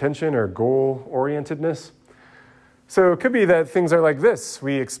purpose or intention or goal-orientedness. So it could be that things are like this.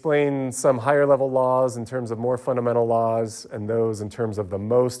 We explain some higher level laws in terms of more fundamental laws, and those in terms of the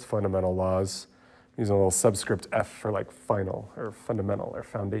most fundamental laws, using a little subscript F for like final or fundamental or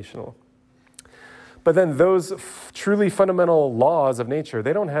foundational. But then those truly fundamental laws of nature,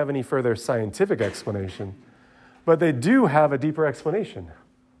 they don't have any further scientific explanation, but they do have a deeper explanation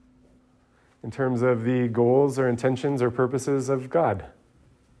in terms of the goals or intentions or purposes of God.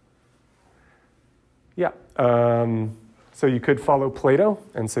 Yeah, so you could follow Plato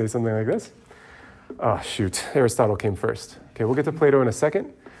and say something like this. Oh, shoot, Aristotle came first. Okay, we'll get to Plato in a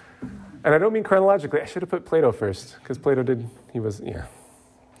second. And I don't mean chronologically. I should have put Plato first, because Plato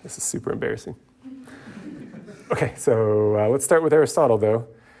this is super embarrassing. Okay, so let's start with Aristotle, though,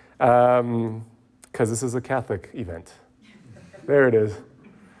 because this is a Catholic event. There it is.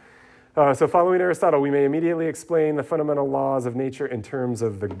 So following Aristotle, we may immediately explain the fundamental laws of nature in terms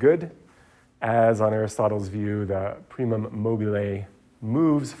of the good, as on Aristotle's view, the primum mobile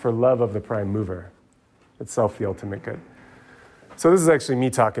moves for love of the prime mover, itself the ultimate good. So this is actually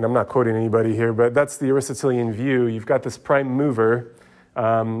me talking. I'm not quoting anybody here, but that's the Aristotelian view. You've got this prime mover,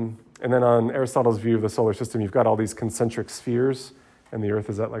 and then on Aristotle's view of the solar system, you've got all these concentric spheres, and the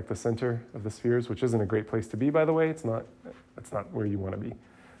Earth is at like the center of the spheres, which isn't a great place to be, by the way. It's not where you want to be.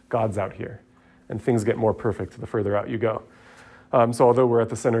 God's out here, and things get more perfect the further out you go. So although we're at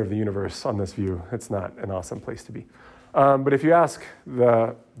the center of the universe on this view, it's not an awesome place to be. But if you ask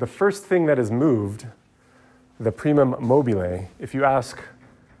the first thing that is moved, the primum mobile, if you ask,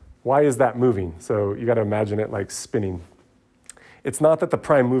 why is that moving? So you got to imagine it like spinning. It's not that the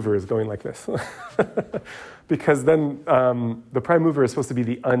prime mover is going like this, because then the prime mover is supposed to be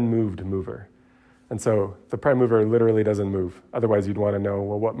the unmoved mover. And so the prime mover literally doesn't move. Otherwise, you'd want to know,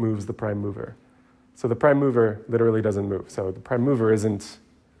 well, what moves the prime mover? So the prime mover literally doesn't move. So the prime mover isn't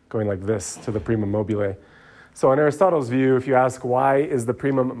going like this to the primum mobile. So in Aristotle's view, if you ask why is the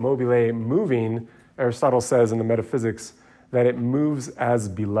primum mobile moving, Aristotle says in the Metaphysics that it moves as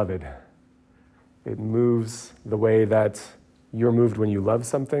beloved. It moves the way that you're moved when you love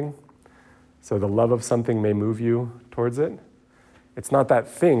something. So the love of something may move you towards it. It's not that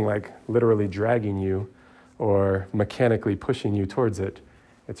thing like literally dragging you or mechanically pushing you towards it.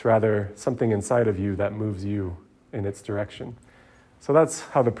 It's rather something inside of you that moves you in its direction. So that's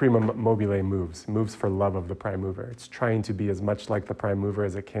how the primum mobile moves. It moves for love of the prime mover. It's trying to be as much like the prime mover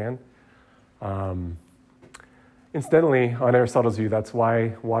as it can. Incidentally, on Aristotle's view, that's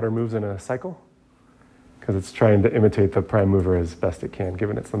why water moves in a cycle, because it's trying to imitate the prime mover as best it can,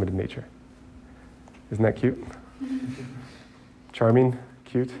 given its limited nature. Isn't that cute? Charming,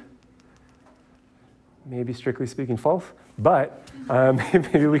 cute. Maybe strictly speaking false, but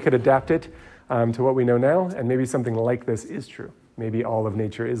maybe we could adapt it to what we know now, and maybe something like this is true. Maybe all of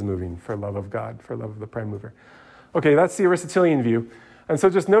nature is moving for love of God, for love of the prime mover. Okay, that's the Aristotelian view. And so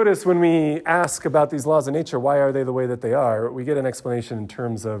just notice when we ask about these laws of nature, why are they the way that they are, we get an explanation in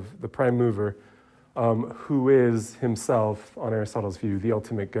terms of the prime mover, who is himself, on Aristotle's view, the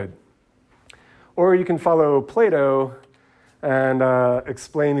ultimate good. Or you can follow Plato and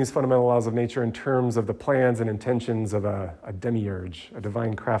explain these fundamental laws of nature in terms of the plans and intentions of a demiurge, a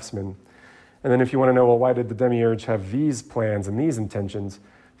divine craftsman. And then if you want to know, well, why did the demiurge have these plans and these intentions,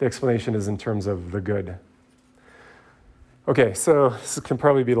 the explanation is in terms of the good. Okay, so this can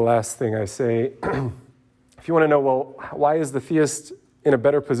probably be the last thing I say. If you want to know, well, why is the theist in a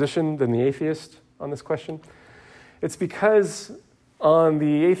better position than the atheist on this question? It's because on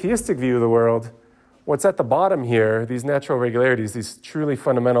the atheistic view of the world, what's at the bottom here, these natural regularities, these truly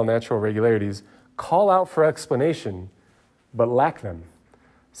fundamental natural regularities, call out for explanation, but lack them.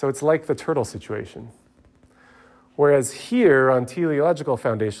 So it's like the turtle situation. Whereas here on teleological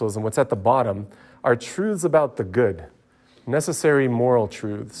foundationalism, what's at the bottom are truths about the good, necessary moral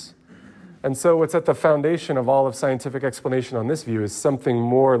truths. And so what's at the foundation of all of scientific explanation on this view is something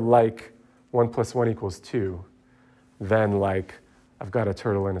more like 1 + 1 = 2 than like, I've got a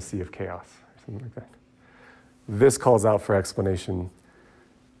turtle in a sea of chaos, or something like that. This calls out for explanation.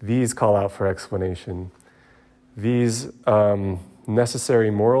 These call out for explanation. These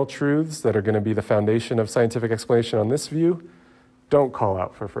necessary moral truths that are going to be the foundation of scientific explanation on this view don't call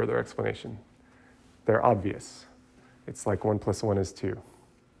out for further explanation. They're obvious. It's like 1 + 1 = 2.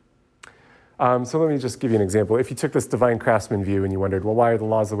 So let me just give you an example. If you took this divine craftsman view and you wondered, well, why are the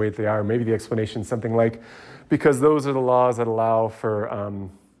laws the way they are? Maybe the explanation is something like, because those are the laws that allow for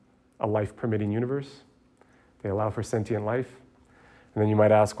a life-permitting universe. They allow for sentient life. And then you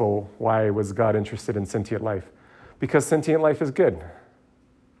might ask, well, why was God interested in sentient life? Because sentient life is good. And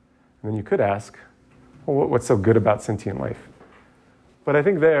then you could ask, well, what's so good about sentient life? But I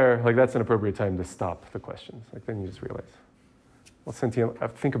think that's an appropriate time to stop the questions. Like then you just realize, well,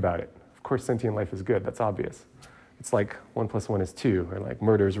 think about it. Of course, sentient life is good. That's obvious. It's like 1 + 1 = 2, or like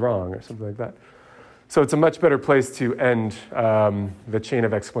murder is wrong, or something like that. So it's a much better place to end the chain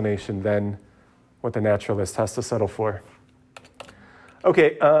of explanation than what the naturalist has to settle for.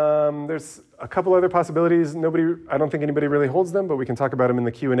 Okay, there's a couple other possibilities. I don't think anybody really holds them, but we can talk about them in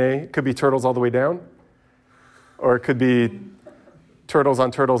the Q&A. It could be turtles all the way down, or it could be turtles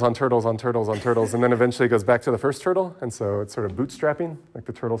on turtles on turtles on turtles on turtles, and then eventually it goes back to the first turtle, and so it's sort of bootstrapping, like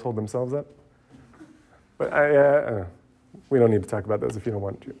the turtles hold themselves up. But we don't need to talk about those if you don't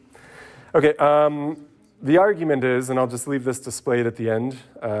want to. Okay, the argument is, and I'll just leave this displayed at the end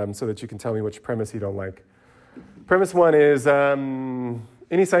so that you can tell me which premise you don't like. Premise 1 is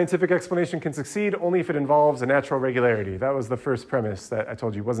any scientific explanation can succeed only if it involves a natural regularity. That was the first premise that I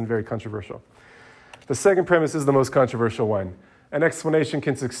told you wasn't very controversial. The second premise is the most controversial one. An explanation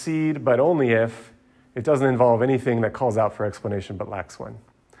can succeed, but only if it doesn't involve anything that calls out for explanation but lacks one.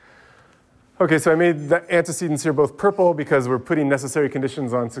 Okay, so I made the antecedents here both purple because we're putting necessary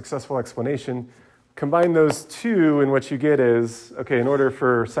conditions on successful explanation. Combine those two, and what you get is, okay, in order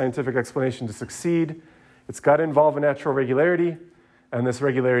for scientific explanation to succeed, it's got to involve a natural regularity, and this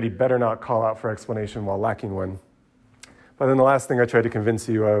regularity better not call out for explanation while lacking one. But then the last thing I tried to convince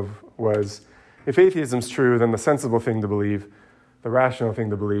you of was, if atheism's true, then the sensible thing to believe, the rational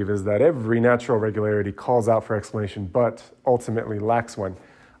thing to believe, is that every natural regularity calls out for explanation, but ultimately lacks one,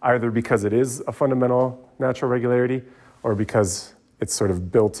 either because it is a fundamental natural regularity, or because it's sort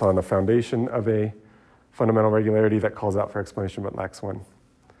of built on a foundation of a fundamental regularity that calls out for explanation but lacks one.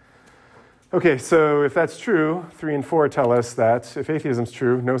 Okay, so if that's true, 3 and 4 tell us that if atheism is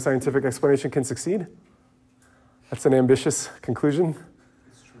true, no scientific explanation can succeed. That's an ambitious conclusion,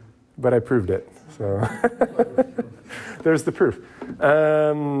 but I proved it. So there's the proof.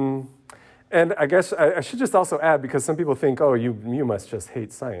 And I guess I should just also add, because some people think, oh, you must just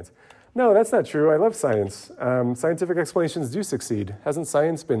hate science. No, that's not true. I love science. Scientific explanations do succeed. Hasn't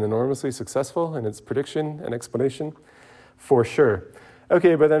science been enormously successful in its prediction and explanation? For sure.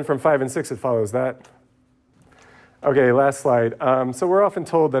 Okay, but then from 5 and 6 it follows that. Okay, last slide. So we're often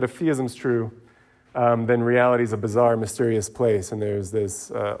told that if theism's true, then reality is a bizarre, mysterious place, and there's this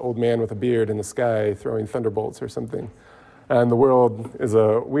old man with a beard in the sky throwing thunderbolts or something. And the world is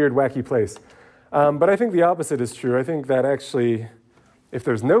a weird, wacky place. But I think the opposite is true. I think that actually, if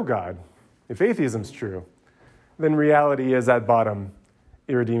there's no God, if atheism's true, then reality is at bottom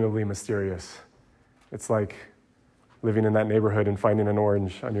irredeemably mysterious. It's like living in that neighborhood and finding an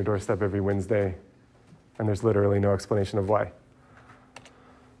orange on your doorstep every Wednesday, and there's literally no explanation of why.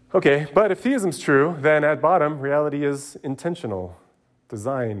 Okay, but if theism's true, then at bottom, reality is intentional,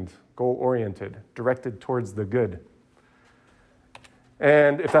 designed, goal-oriented, directed towards the good.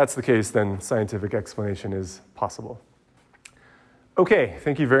 And if that's the case, then scientific explanation is possible. Okay,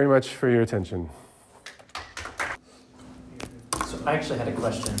 thank you very much for your attention. So I actually had a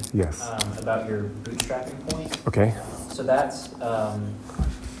question. Yes. About your bootstrapping point. Okay. So that's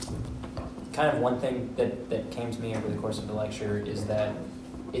kind of one thing that came to me over the course of the lecture is that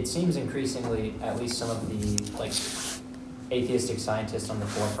it seems increasingly, at least some of the atheistic scientists on the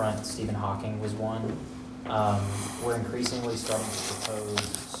forefront, Stephen Hawking was one, we're increasingly starting to propose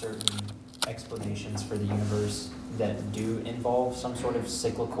certain explanations for the universe that do involve some sort of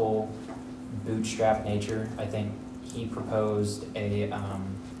cyclical bootstrap nature. I think he proposed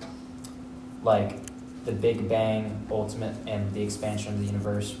the Big Bang ultimate and the expansion of the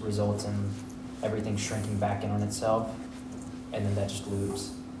universe results in everything shrinking back in on itself, and then that just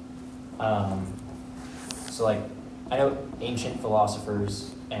loops. So I know ancient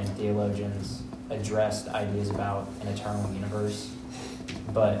philosophers and theologians addressed ideas about an eternal universe,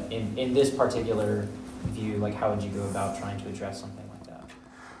 but in this particular view, how would you go about trying to address something like that?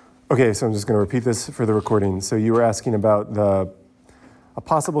 Okay, so I'm just going to repeat this for the recording. So you were asking about a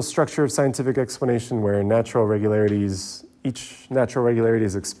possible structure of scientific explanation where each natural regularity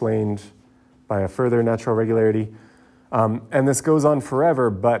is explained by a further natural regularity. And this goes on forever,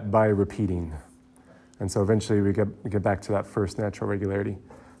 but by repeating. And so eventually we get back to that first natural regularity.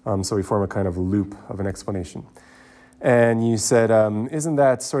 So we form a kind of loop of an explanation. And you said, isn't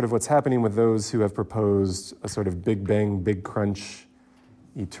that sort of what's happening with those who have proposed a sort of Big Bang, Big Crunch,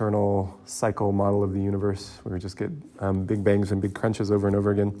 eternal cycle model of the universe, where we just get big bangs and big crunches over and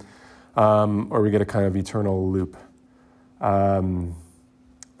over again, or we get a kind of eternal loop? That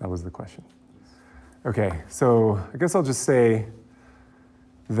was the question. Okay, so I guess I'll just say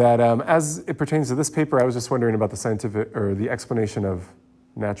that as it pertains to this paper, I was just wondering about the scientific or the explanation of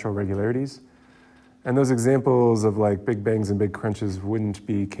natural regularities. And those examples of big bangs and big crunches wouldn't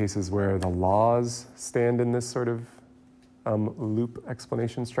be cases where the laws stand in this sort of loop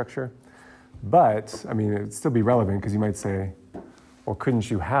explanation structure. But, I mean, it'd still be relevant because you might say, well,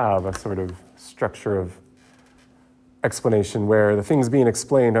 couldn't you have a sort of structure of explanation where the things being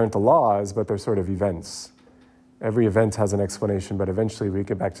explained aren't the laws, but they're sort of events? Every event has an explanation, but eventually we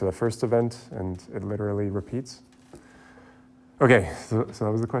get back to the first event and it literally repeats. Okay, so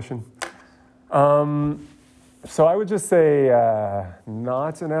that was the question. So I would just say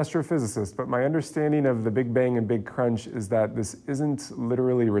not an astrophysicist, but my understanding of the Big Bang and Big Crunch is that this isn't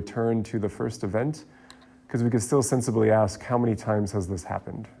literally returned to the first event, because we could still sensibly ask how many times has this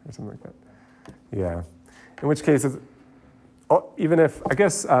happened or something like that. Yeah. In which case, even if, I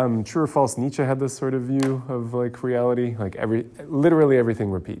guess, true or false, Nietzsche had this sort of view of reality, literally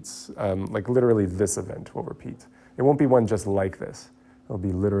everything repeats. Literally this event will repeat. It won't be one just like this. It'll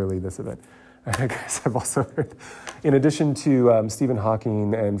be literally this event. I guess I've also heard, in addition to Stephen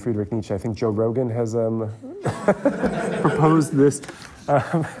Hawking and Friedrich Nietzsche, I think Joe Rogan has proposed this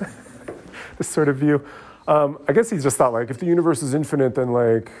sort of view. I guess he's just thought if the universe is infinite, then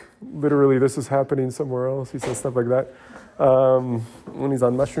literally this is happening somewhere else. He says stuff like that when he's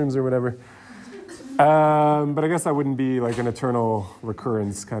on mushrooms or whatever. But I guess that wouldn't be an eternal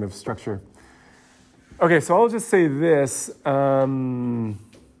recurrence kind of structure. Okay, so I'll just say this.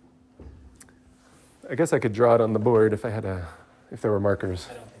 I guess I could draw it on the board if there were markers.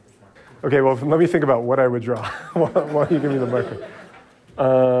 I don't think there's markers. Okay, well, let me think about what I would draw while you give me the marker.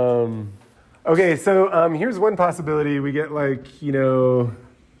 Okay, so here's one possibility. We get the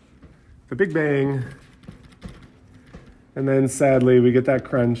Big Bang, And then sadly, we get that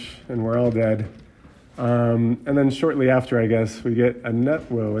crunch, and we're all dead. And then shortly after, I guess, we get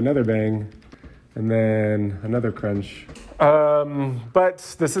another bang, and then another crunch.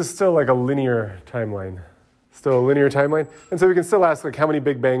 But this is still like a linear timeline. Still a linear timeline. And so we can still ask, like, how many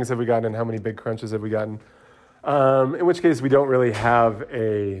big bangs have we gotten and how many big crunches have we gotten? In which case, we don't really have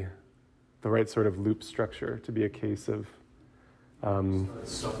the right sort of loop structure to be a case of...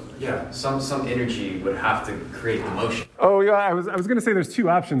 some energy would have to create the motion. Oh, yeah, I was going to say there's two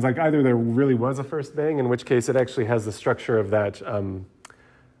options. Like, either there really was a first bang, in which case it actually has the structure of that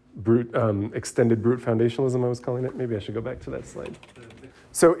extended brute foundationalism I was calling it. Maybe I should go back to that slide.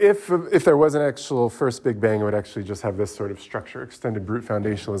 So if there was an actual first big bang, it would actually just have this sort of structure, extended brute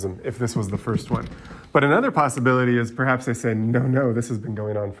foundationalism, if this was the first one. But another possibility is perhaps they said, no, this has been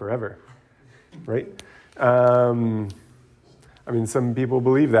going on forever, right? I mean, some people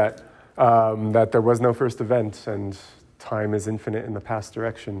believe that there was no first event and time is infinite in the past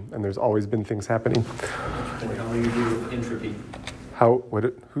direction and there's always been things happening. How do you deal with entropy?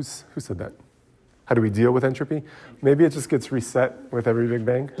 Who said that? How do we deal with entropy? Maybe it just gets reset with every Big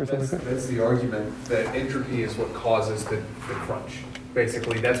Bang or something like that? That's the argument, that entropy is what causes the crunch.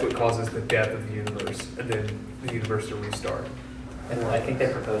 Basically, that's what causes the death of the universe, and then the universe to restart. And I think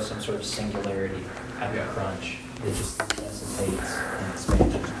they propose some sort of singularity at the crunch that just necessitates an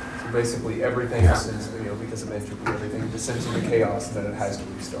expansion. So basically, everything descends, because of entropy, everything descends into chaos, and then it has to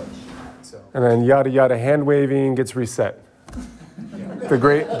restart. So. And then yada yada, hand waving gets reset. The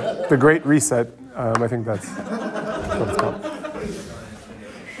great reset. I think that's what it's called.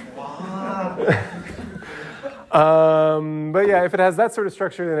 But yeah, if it has that sort of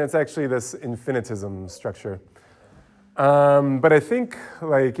structure, then it's actually this infinitism structure. But I think,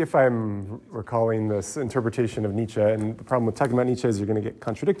 like, if I'm recalling this interpretation of Nietzsche, and the problem with talking about Nietzsche is you're going to get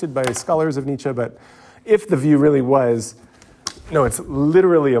contradicted by scholars of Nietzsche, but if the view really was, no, it's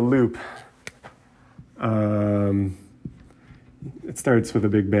literally a loop. It starts with a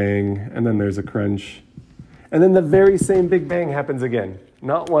big bang, and then there's a crunch. And then the very same big bang happens again.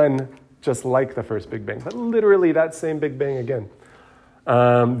 Not one just like the first big bang, but literally that same big bang again.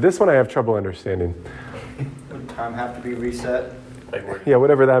 This one I have trouble understanding. Would time have to be reset? Yeah,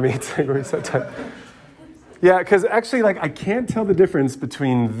 whatever that means, like reset time. Yeah, because actually, like, I can't tell the difference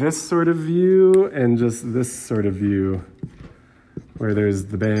between this sort of view and just this sort of view, where there's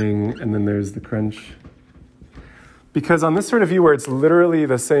the bang and then there's the crunch. Because on this sort of view where it's literally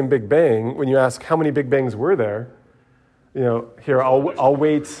the same big bang, when you ask how many big bangs were there, here, I'll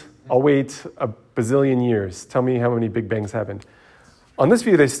wait a bazillion years. Tell me how many big bangs happened. On this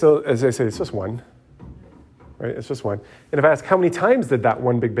view, they still, as I say, it's just one, right? It's just one. And if I ask how many times did that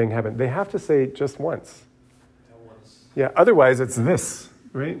one big bang happen, they have to say just once. Yeah, otherwise it's this,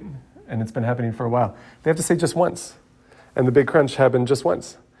 right? And it's been happening for a while. They have to say just once. And the big crunch happened just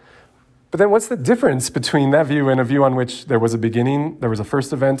once. But then what's the difference between that view and a view on which there was a beginning, there was a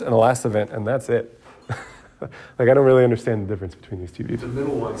first event, and a last event, and that's it? Like, I don't really understand the difference between these two views. The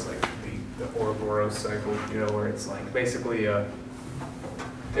middle one's like the Ouroboros cycle, where it's like basically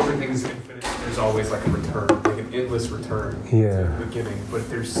everything's infinite. There's always like a return, like an endless return to the beginning, but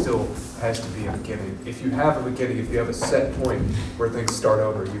there still has to be a beginning. If you have a beginning, if you have a set point where things start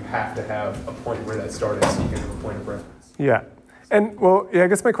over, you have to have a point where that started so you can have a point of reference. Yeah. And, well, yeah, I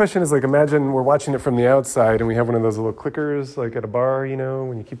guess my question is, like, imagine we're watching it from the outside and we have one of those little clickers, like at a bar,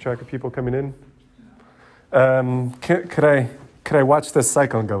 when you keep track of people coming in. Could I watch this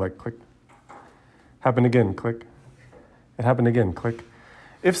cycle and go, like, click? Happen again, click. It happened again, click.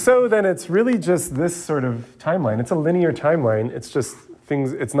 If so, then it's really just this sort of timeline. It's a linear timeline. It's just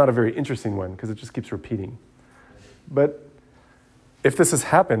things, it's not a very interesting one because it just keeps repeating. But if this has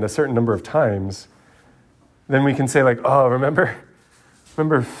happened a certain number of times, then we can say, like, oh, remember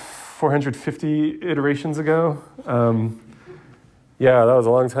 450 iterations ago? Yeah, that was a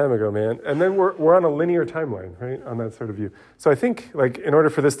long time ago, man. And then we're on a linear timeline, right, on that sort of view. So I think, like, in order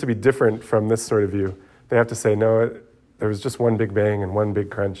for this to be different from this sort of view, they have to say, no, there was just one big bang and one big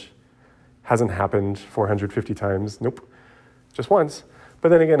crunch. Hasn't happened 450 times. Nope, just once. But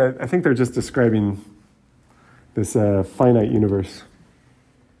then again, I think they're just describing this finite universe.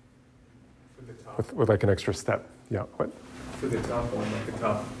 With like an extra step. Yeah, what? For the top one, like the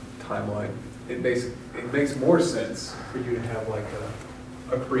top timeline, it makes more sense for you to have like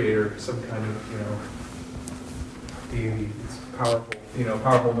a creator, some kind of, deity that's powerful,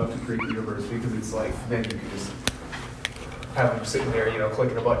 powerful enough to create the universe, because it's like, then you can just have them sitting there,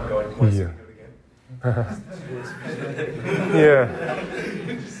 clicking a button going, let's do it again.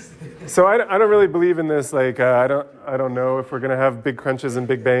 Yeah. So I don't really believe in this, like, I don't know if we're going to have big crunches and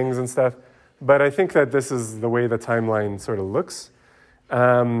big bangs and stuff. But I think that this is the way the timeline sort of looks.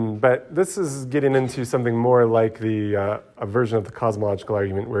 But this is getting into something more like a version of the cosmological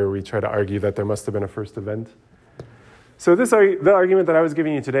argument where we try to argue that there must have been a first event. So the argument that I was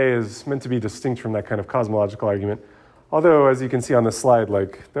giving you today is meant to be distinct from that kind of cosmological argument. Although, as you can see on the slide,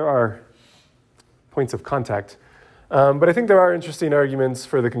 there are points of contact. But I think there are interesting arguments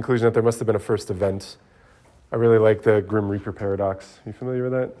for the conclusion that there must have been a first event. I really like the Grim Reaper paradox. Are you familiar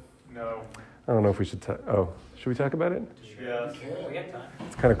with that? No. I don't know if we should should we talk about it? Yeah. We have time.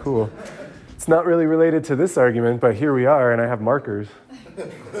 It's kind of cool. It's not really related to this argument, but here we are, and I have markers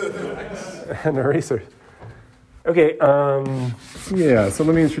and erasers. Okay, so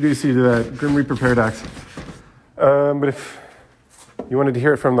let me introduce you to that Grim Reaper paradox. But if you wanted to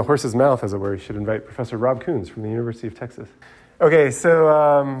hear it from the horse's mouth, as it were, you should invite Professor Rob Coons from the University of Texas. Okay,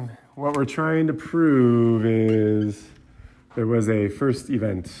 so what we're trying to prove is there was a first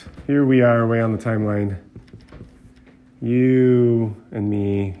event. Here we are way on the timeline. You and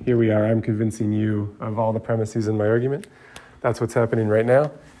me, here we are. I'm convincing you of all the premises in my argument. That's what's happening right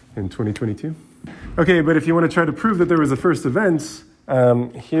now in 2022. Okay, but if you want to try to prove that there was a first event,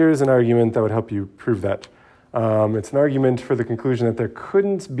 here's an argument that would help you prove that. It's an argument for the conclusion that there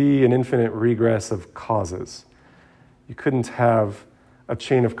couldn't be an infinite regress of causes. You couldn't have a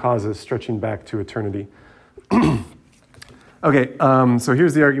chain of causes stretching back to eternity. Okay, so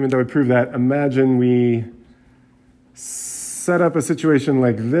here's the argument that would prove that. Imagine we set up a situation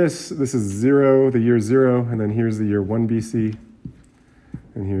like this. This is 0, the year 0, and then here's the year 1 BC,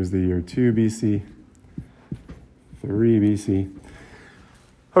 and here's the year 2 BC, 3 BC.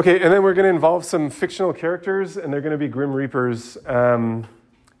 Okay, and then we're going to involve some fictional characters, and they're going to be Grim Reapers, but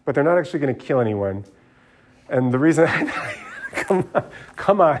they're not actually going to kill anyone. And the reason,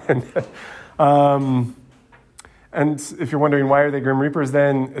 come on. And if you're wondering why are they Grim Reapers,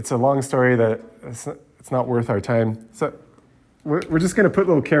 then it's a long story that it's not worth our time. So we're just going to put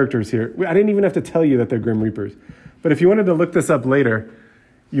little characters here. I didn't even have to tell you that they're Grim Reapers. But if you wanted to look this up later,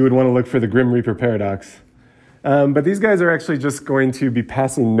 you would want to look for the Grim Reaper paradox. But these guys are actually just going to be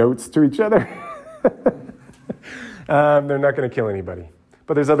passing notes to each other. They're not going to kill anybody.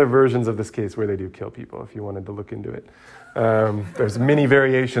 But there's other versions of this case where they do kill people, if you wanted to look into it. There's many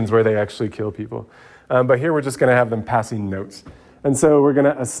variations where they actually kill people. But here we're just going to have them passing notes. And so we're going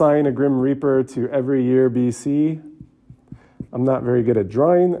to assign a Grim Reaper to every year BC. I'm not very good at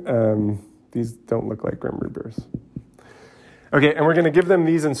drawing. These don't look like Grim Reapers. Okay, and we're going to give them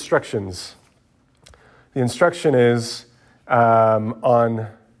these instructions. The instruction is, on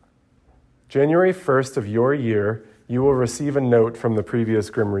January 1st of your year, you will receive a note from the previous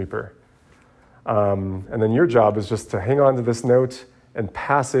Grim Reaper. And then your job is just to hang on to this note and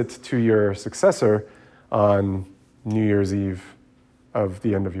pass it to your successor on New Year's Eve of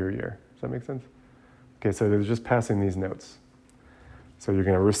the end of your year. Does that make sense? Okay, so they're just passing these notes. So you're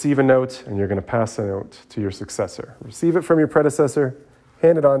going to receive a note, and you're going to pass a note to your successor. Receive it from your predecessor,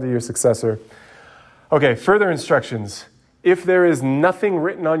 hand it on to your successor. Okay, further instructions. If there is nothing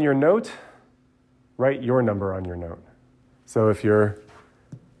written on your note, write your number on your note. So if you're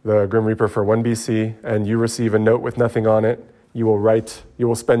the Grim Reaper for 1 BC and you receive a note with nothing on it, you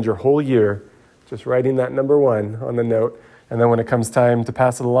will spend your whole year just writing that number 1 on the note, and then when it comes time to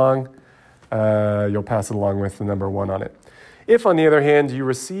pass it along, you'll pass it along with the number 1 on it. If, on the other hand, you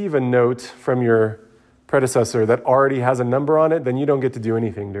receive a note from your predecessor that already has a number on it, then you don't get to do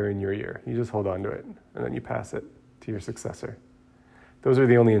anything during your year. You just hold on to it, and then you pass it to your successor. Those are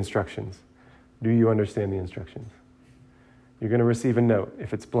the only instructions. Do you understand the instructions? You're going to receive a note.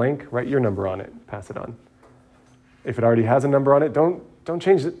 If it's blank, write your number on it, pass it on. If it already has a number on it, don't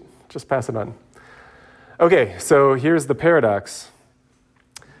change it, just pass it on. Okay, so here's the paradox.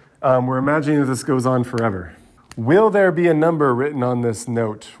 We're imagining that this goes on forever. Will there be a number written on this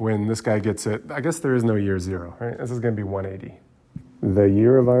note when this guy gets it? I guess there is no year 0, right? This is going to be 180. The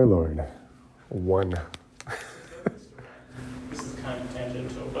year of our Lord. 1. This is kind of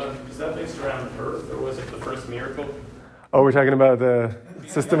tangential, but is that based around the birth, or was it the first miracle? Oh, we're talking about the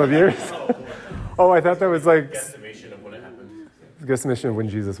system of years? Oh, I thought that was like... Guesstimation of when it happened. Guesstimation of when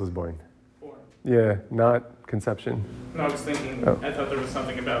Jesus was born. Yeah, not conception. No, I was thinking, I thought there was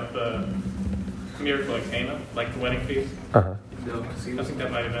something about the miracle at Cana, like the wedding feast. Uh-huh. I think that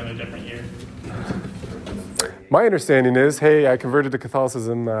might have been a different year. My understanding is, hey, I converted to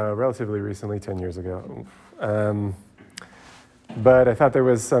Catholicism relatively recently, 10 years ago. But I thought there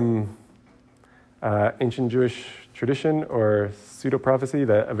was some ancient Jewish tradition or pseudo-prophecy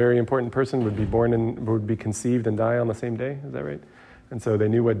that a very important person would be born and would be conceived and die on the same day. Is that right? And so they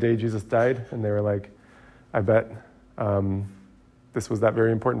knew what day Jesus died, and they were like, I bet this was that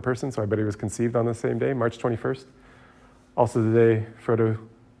very important person, so I bet he was conceived on the same day, March 21st. Also the day Frodo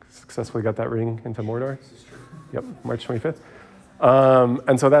successfully got that ring into Mordor. Yep, March 25th.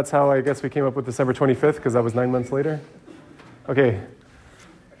 And so that's how I guess we came up with December 25th, because that was 9 months later. Okay,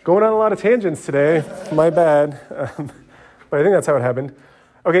 going on a lot of tangents today, my bad. But I think that's how it happened.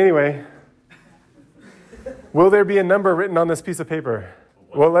 Okay, anyway. Will there be a number written on this piece of paper?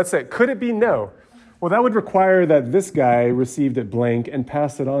 Well, let's say, could it be no? Well, that would require that this guy received it blank and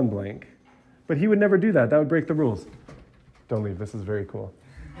passed it on blank. But he would never do that. That would break the rules. Don't leave. This is very cool.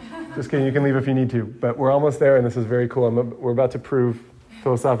 Just kidding. You can leave if you need to. But we're almost there, and this is very cool. We're about to prove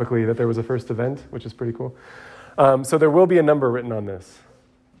philosophically that there was a first event, which is pretty cool. So there will be a number written on this.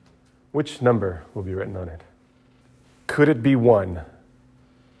 Which number will be written on it? Could it be 1?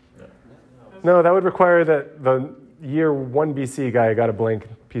 No, that would require that the year 1 BC guy got a blank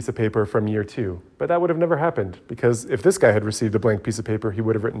piece of paper from year 2. But that would have never happened, because if this guy had received a blank piece of paper, he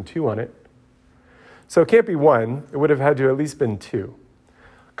would have written 2 on it. So it can't be 1. It would have had to at least been 2.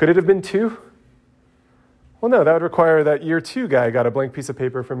 Could it have been 2? Well, no, that would require that year 2 guy got a blank piece of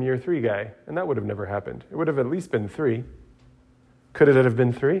paper from year 3 guy, and that would have never happened. It would have at least been 3. Could it have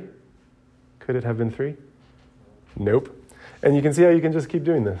been 3? Could it have been 3? Nope. And you can see how you can just keep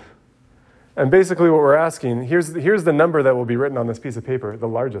doing this. And basically what we're asking, here's the number that will be written on this piece of paper, the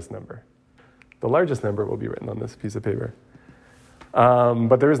largest number. The largest number will be written on this piece of paper.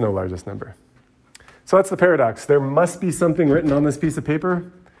 But there is no largest number. So that's the paradox. There must be something written on this piece of paper,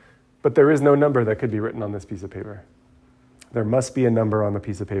 but there is no number that could be written on this piece of paper. There must be a number on the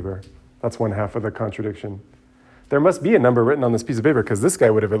piece of paper. That's one half of the contradiction. There must be a number written on this piece of paper, because this guy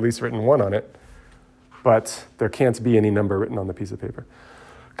would have at least written 1 on it, but there can't be any number written on the piece of paper.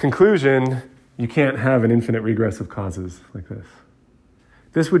 Conclusion, you can't have an infinite regress of causes like this.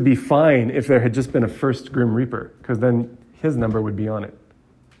 This would be fine if there had just been a first Grim Reaper, because then his number would be on it.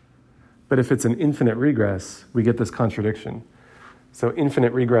 But if it's an infinite regress, we get this contradiction. So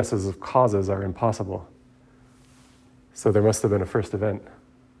infinite regresses of causes are impossible. So there must have been a first event.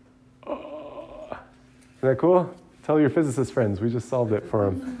 Oh. Isn't that cool? Tell your physicist friends, we just solved it for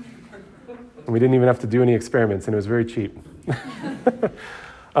them. And we didn't even have to do any experiments, and it was very cheap.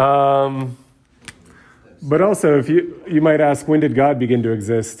 But also, if you might ask, when did God begin to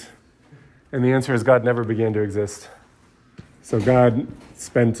exist? And the answer is God never began to exist. So God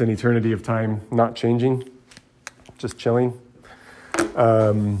spent an eternity of time not changing, just chilling.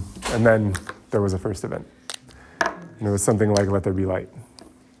 And then there was a first event. And it was something like, let there be light.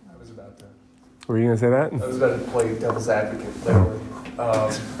 I was about to. Were you going to say that? I was about to play devil's advocate, literally.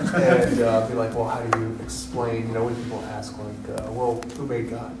 And be like, well, how do you explain, when people ask, well, who made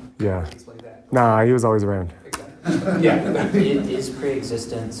God? Yeah. Explain that. Nah, he was always around. Exactly. Yeah. Is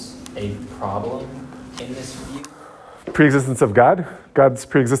pre-existence a problem in this view? Pre-existence of God? God's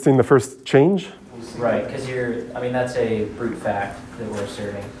pre-existing the first change? Right, because that's a brute fact that we're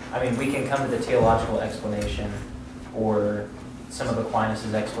asserting. We can come to the theological explanation, or some of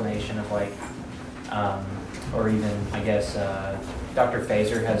Aquinas' explanation of or even, I guess, Dr.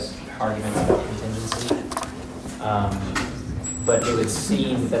 Fazer has arguments about contingency. But it would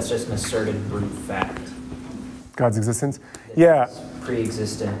seem that's just an asserted brute fact. God's existence? Yeah. He's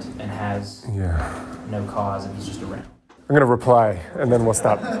pre-existent and has no cause, and he's just around. I'm going to reply, and then we'll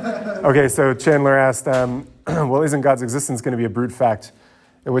stop. Okay, so Chandler asked, well, isn't God's existence going to be a brute fact?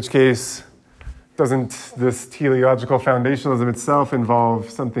 In which case, doesn't this teleological foundationalism itself involve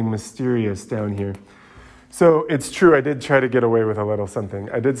something mysterious down here? So it's true, I did try to get away with a little something.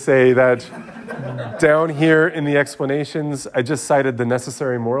 I did say that down here in the explanations, I just cited the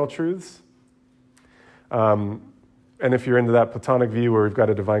necessary moral truths. And if you're into that Platonic view where we've got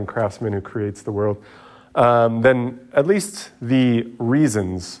a divine craftsman who creates the world, then at least the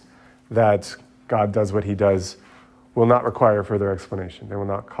reasons that God does what he does will not require further explanation. They will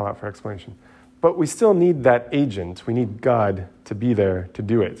not call out for explanation. But we still need that agent. We need God to be there to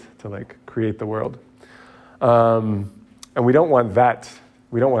do it, to create the world. And we don't want that.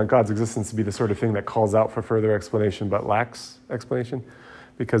 We don't want God's existence to be the sort of thing that calls out for further explanation but lacks explanation,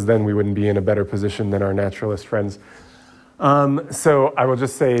 because then we wouldn't be in a better position than our naturalist friends. So I will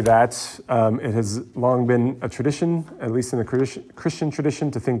just say that it has long been a tradition, at least in the Christian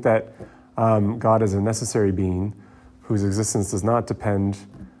tradition, to think that God is a necessary being whose existence does not depend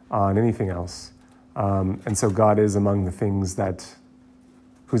on anything else. And so God is among the things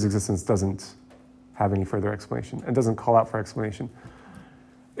whose existence doesn't have any further explanation and doesn't call out for explanation.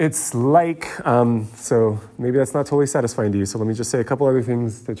 It's so maybe that's not totally satisfying to you, so let me just say a couple other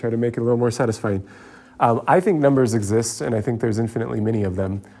things to try to make it a little more satisfying. I think numbers exist, and I think there's infinitely many of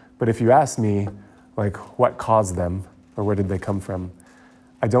them, but if you ask me, what caused them, or where did they come from?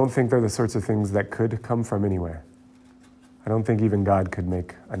 I don't think they're the sorts of things that could come from anywhere. I don't think even God could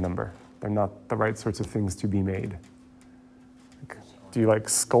make a number. They're not the right sorts of things to be made. Do you like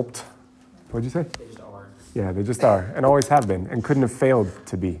sculpt? What'd you say? They just are. Yeah, they just are, and always have been, and couldn't have failed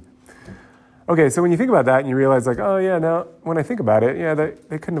to be. Okay, so when you think about that and you realize like, oh yeah, now when I think about it, yeah,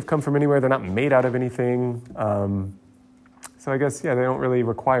 they couldn't have come from anywhere. They're not made out of anything. So I guess, yeah, they don't really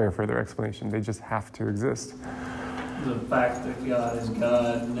require further explanation. They just have to exist. The fact that God is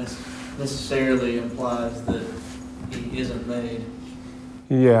God necessarily implies that he isn't made.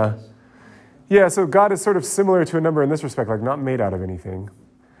 Yeah. Yeah, so God is sort of similar to a number in this respect, like not made out of anything.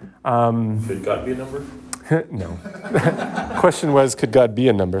 Could God be a number? No. Question was, could God be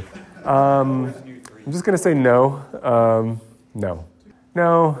a number? I'm just going to say no. No.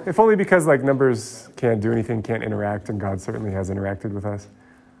 No, if only because like numbers can't do anything, can't interact, and God certainly has interacted with us.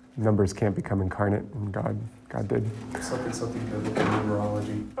 Numbers can't become incarnate, and God did. Something biblical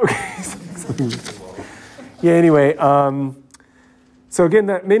numerology. Okay. Yeah, anyway, so again,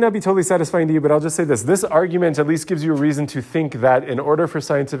 that may not be totally satisfying to you, but I'll just say this. This argument at least gives you a reason to think that in order for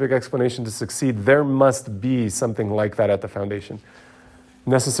scientific explanation to succeed, there must be something like that at the foundation.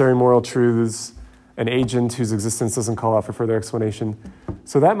 Necessary moral truths, an agent whose existence doesn't call out for further explanation.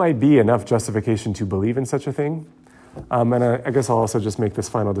 So that might be enough justification to believe in such a thing. And I guess I'll also just make this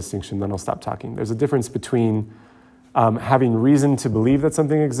final distinction, then I'll stop talking. There's a difference between having reason to believe that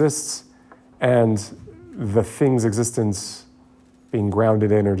something exists and the thing's existence being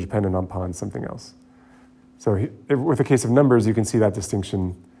grounded in or dependent upon something else. So with the case of numbers, you can see that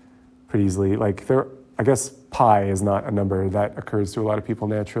distinction pretty easily. Like I guess pi is not a number that occurs to a lot of people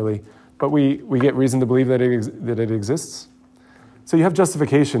naturally, but we get reason to believe that it exists. So you have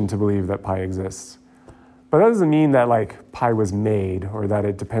justification to believe that pi exists. But that doesn't mean that like pi was made or that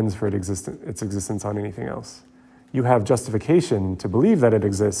it depends for its existence on anything else. You have justification to believe that it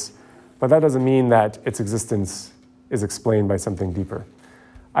exists, but that doesn't mean that its existence is explained by something deeper.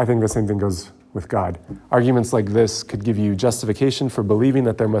 I think the same thing goes with God. Arguments like this could give you justification for believing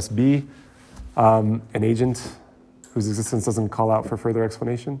that there must be an agent whose existence doesn't call out for further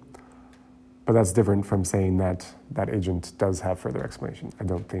explanation, but that's different from saying that that agent does have further explanation. I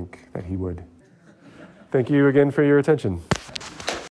don't think that he would. Thank you again for your attention.